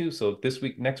people too. So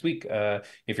next week,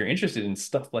 if you're interested in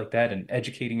stuff like that and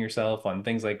educating yourself on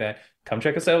things like that, come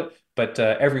check us out. But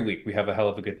every week we have a hell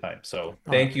of a good time. So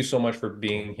thank you so much for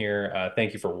being here.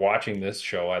 Thank you for watching this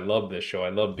show. I love this show. I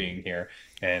love being here.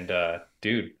 And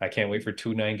dude, I can't wait for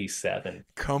 297.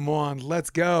 Come on. Let's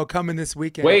go. Coming this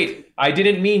weekend. Wait, I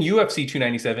didn't mean UFC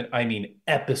 297. I mean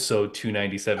episode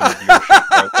 297 of your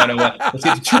show. Let's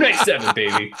get to 297,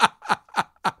 baby.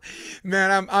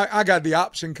 Man, I got the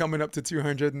option coming up to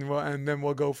 200, and then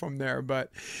we'll go from there.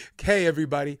 But hey,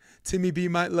 everybody, Timmy B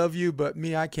might love you, but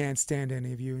me, I can't stand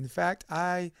any of you. In fact,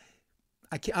 I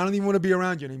don't even want to be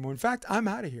around you anymore. In fact, I'm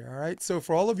out of here. All right. So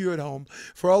for all of you at home,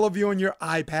 for all of you on your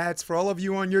iPads, for all of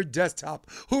you on your desktop,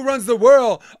 who runs the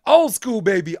world? Old school,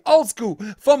 baby, old school.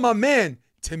 From my man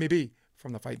Timmy B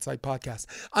from the Fight Insight Podcast.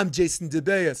 I'm Jason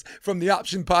DeBeas from the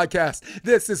Option Podcast.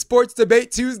 This is Sports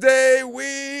Debate Tuesday.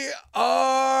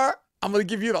 I'm going to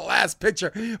give you the last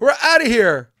picture. We're out of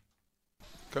here.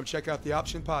 Come check out the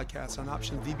Option Podcast on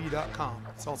OptionVB.com.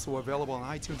 It's also available on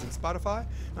iTunes and Spotify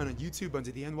and on YouTube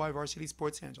under the NY Varsity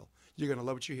Sports handle. You're going to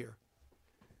love what you hear.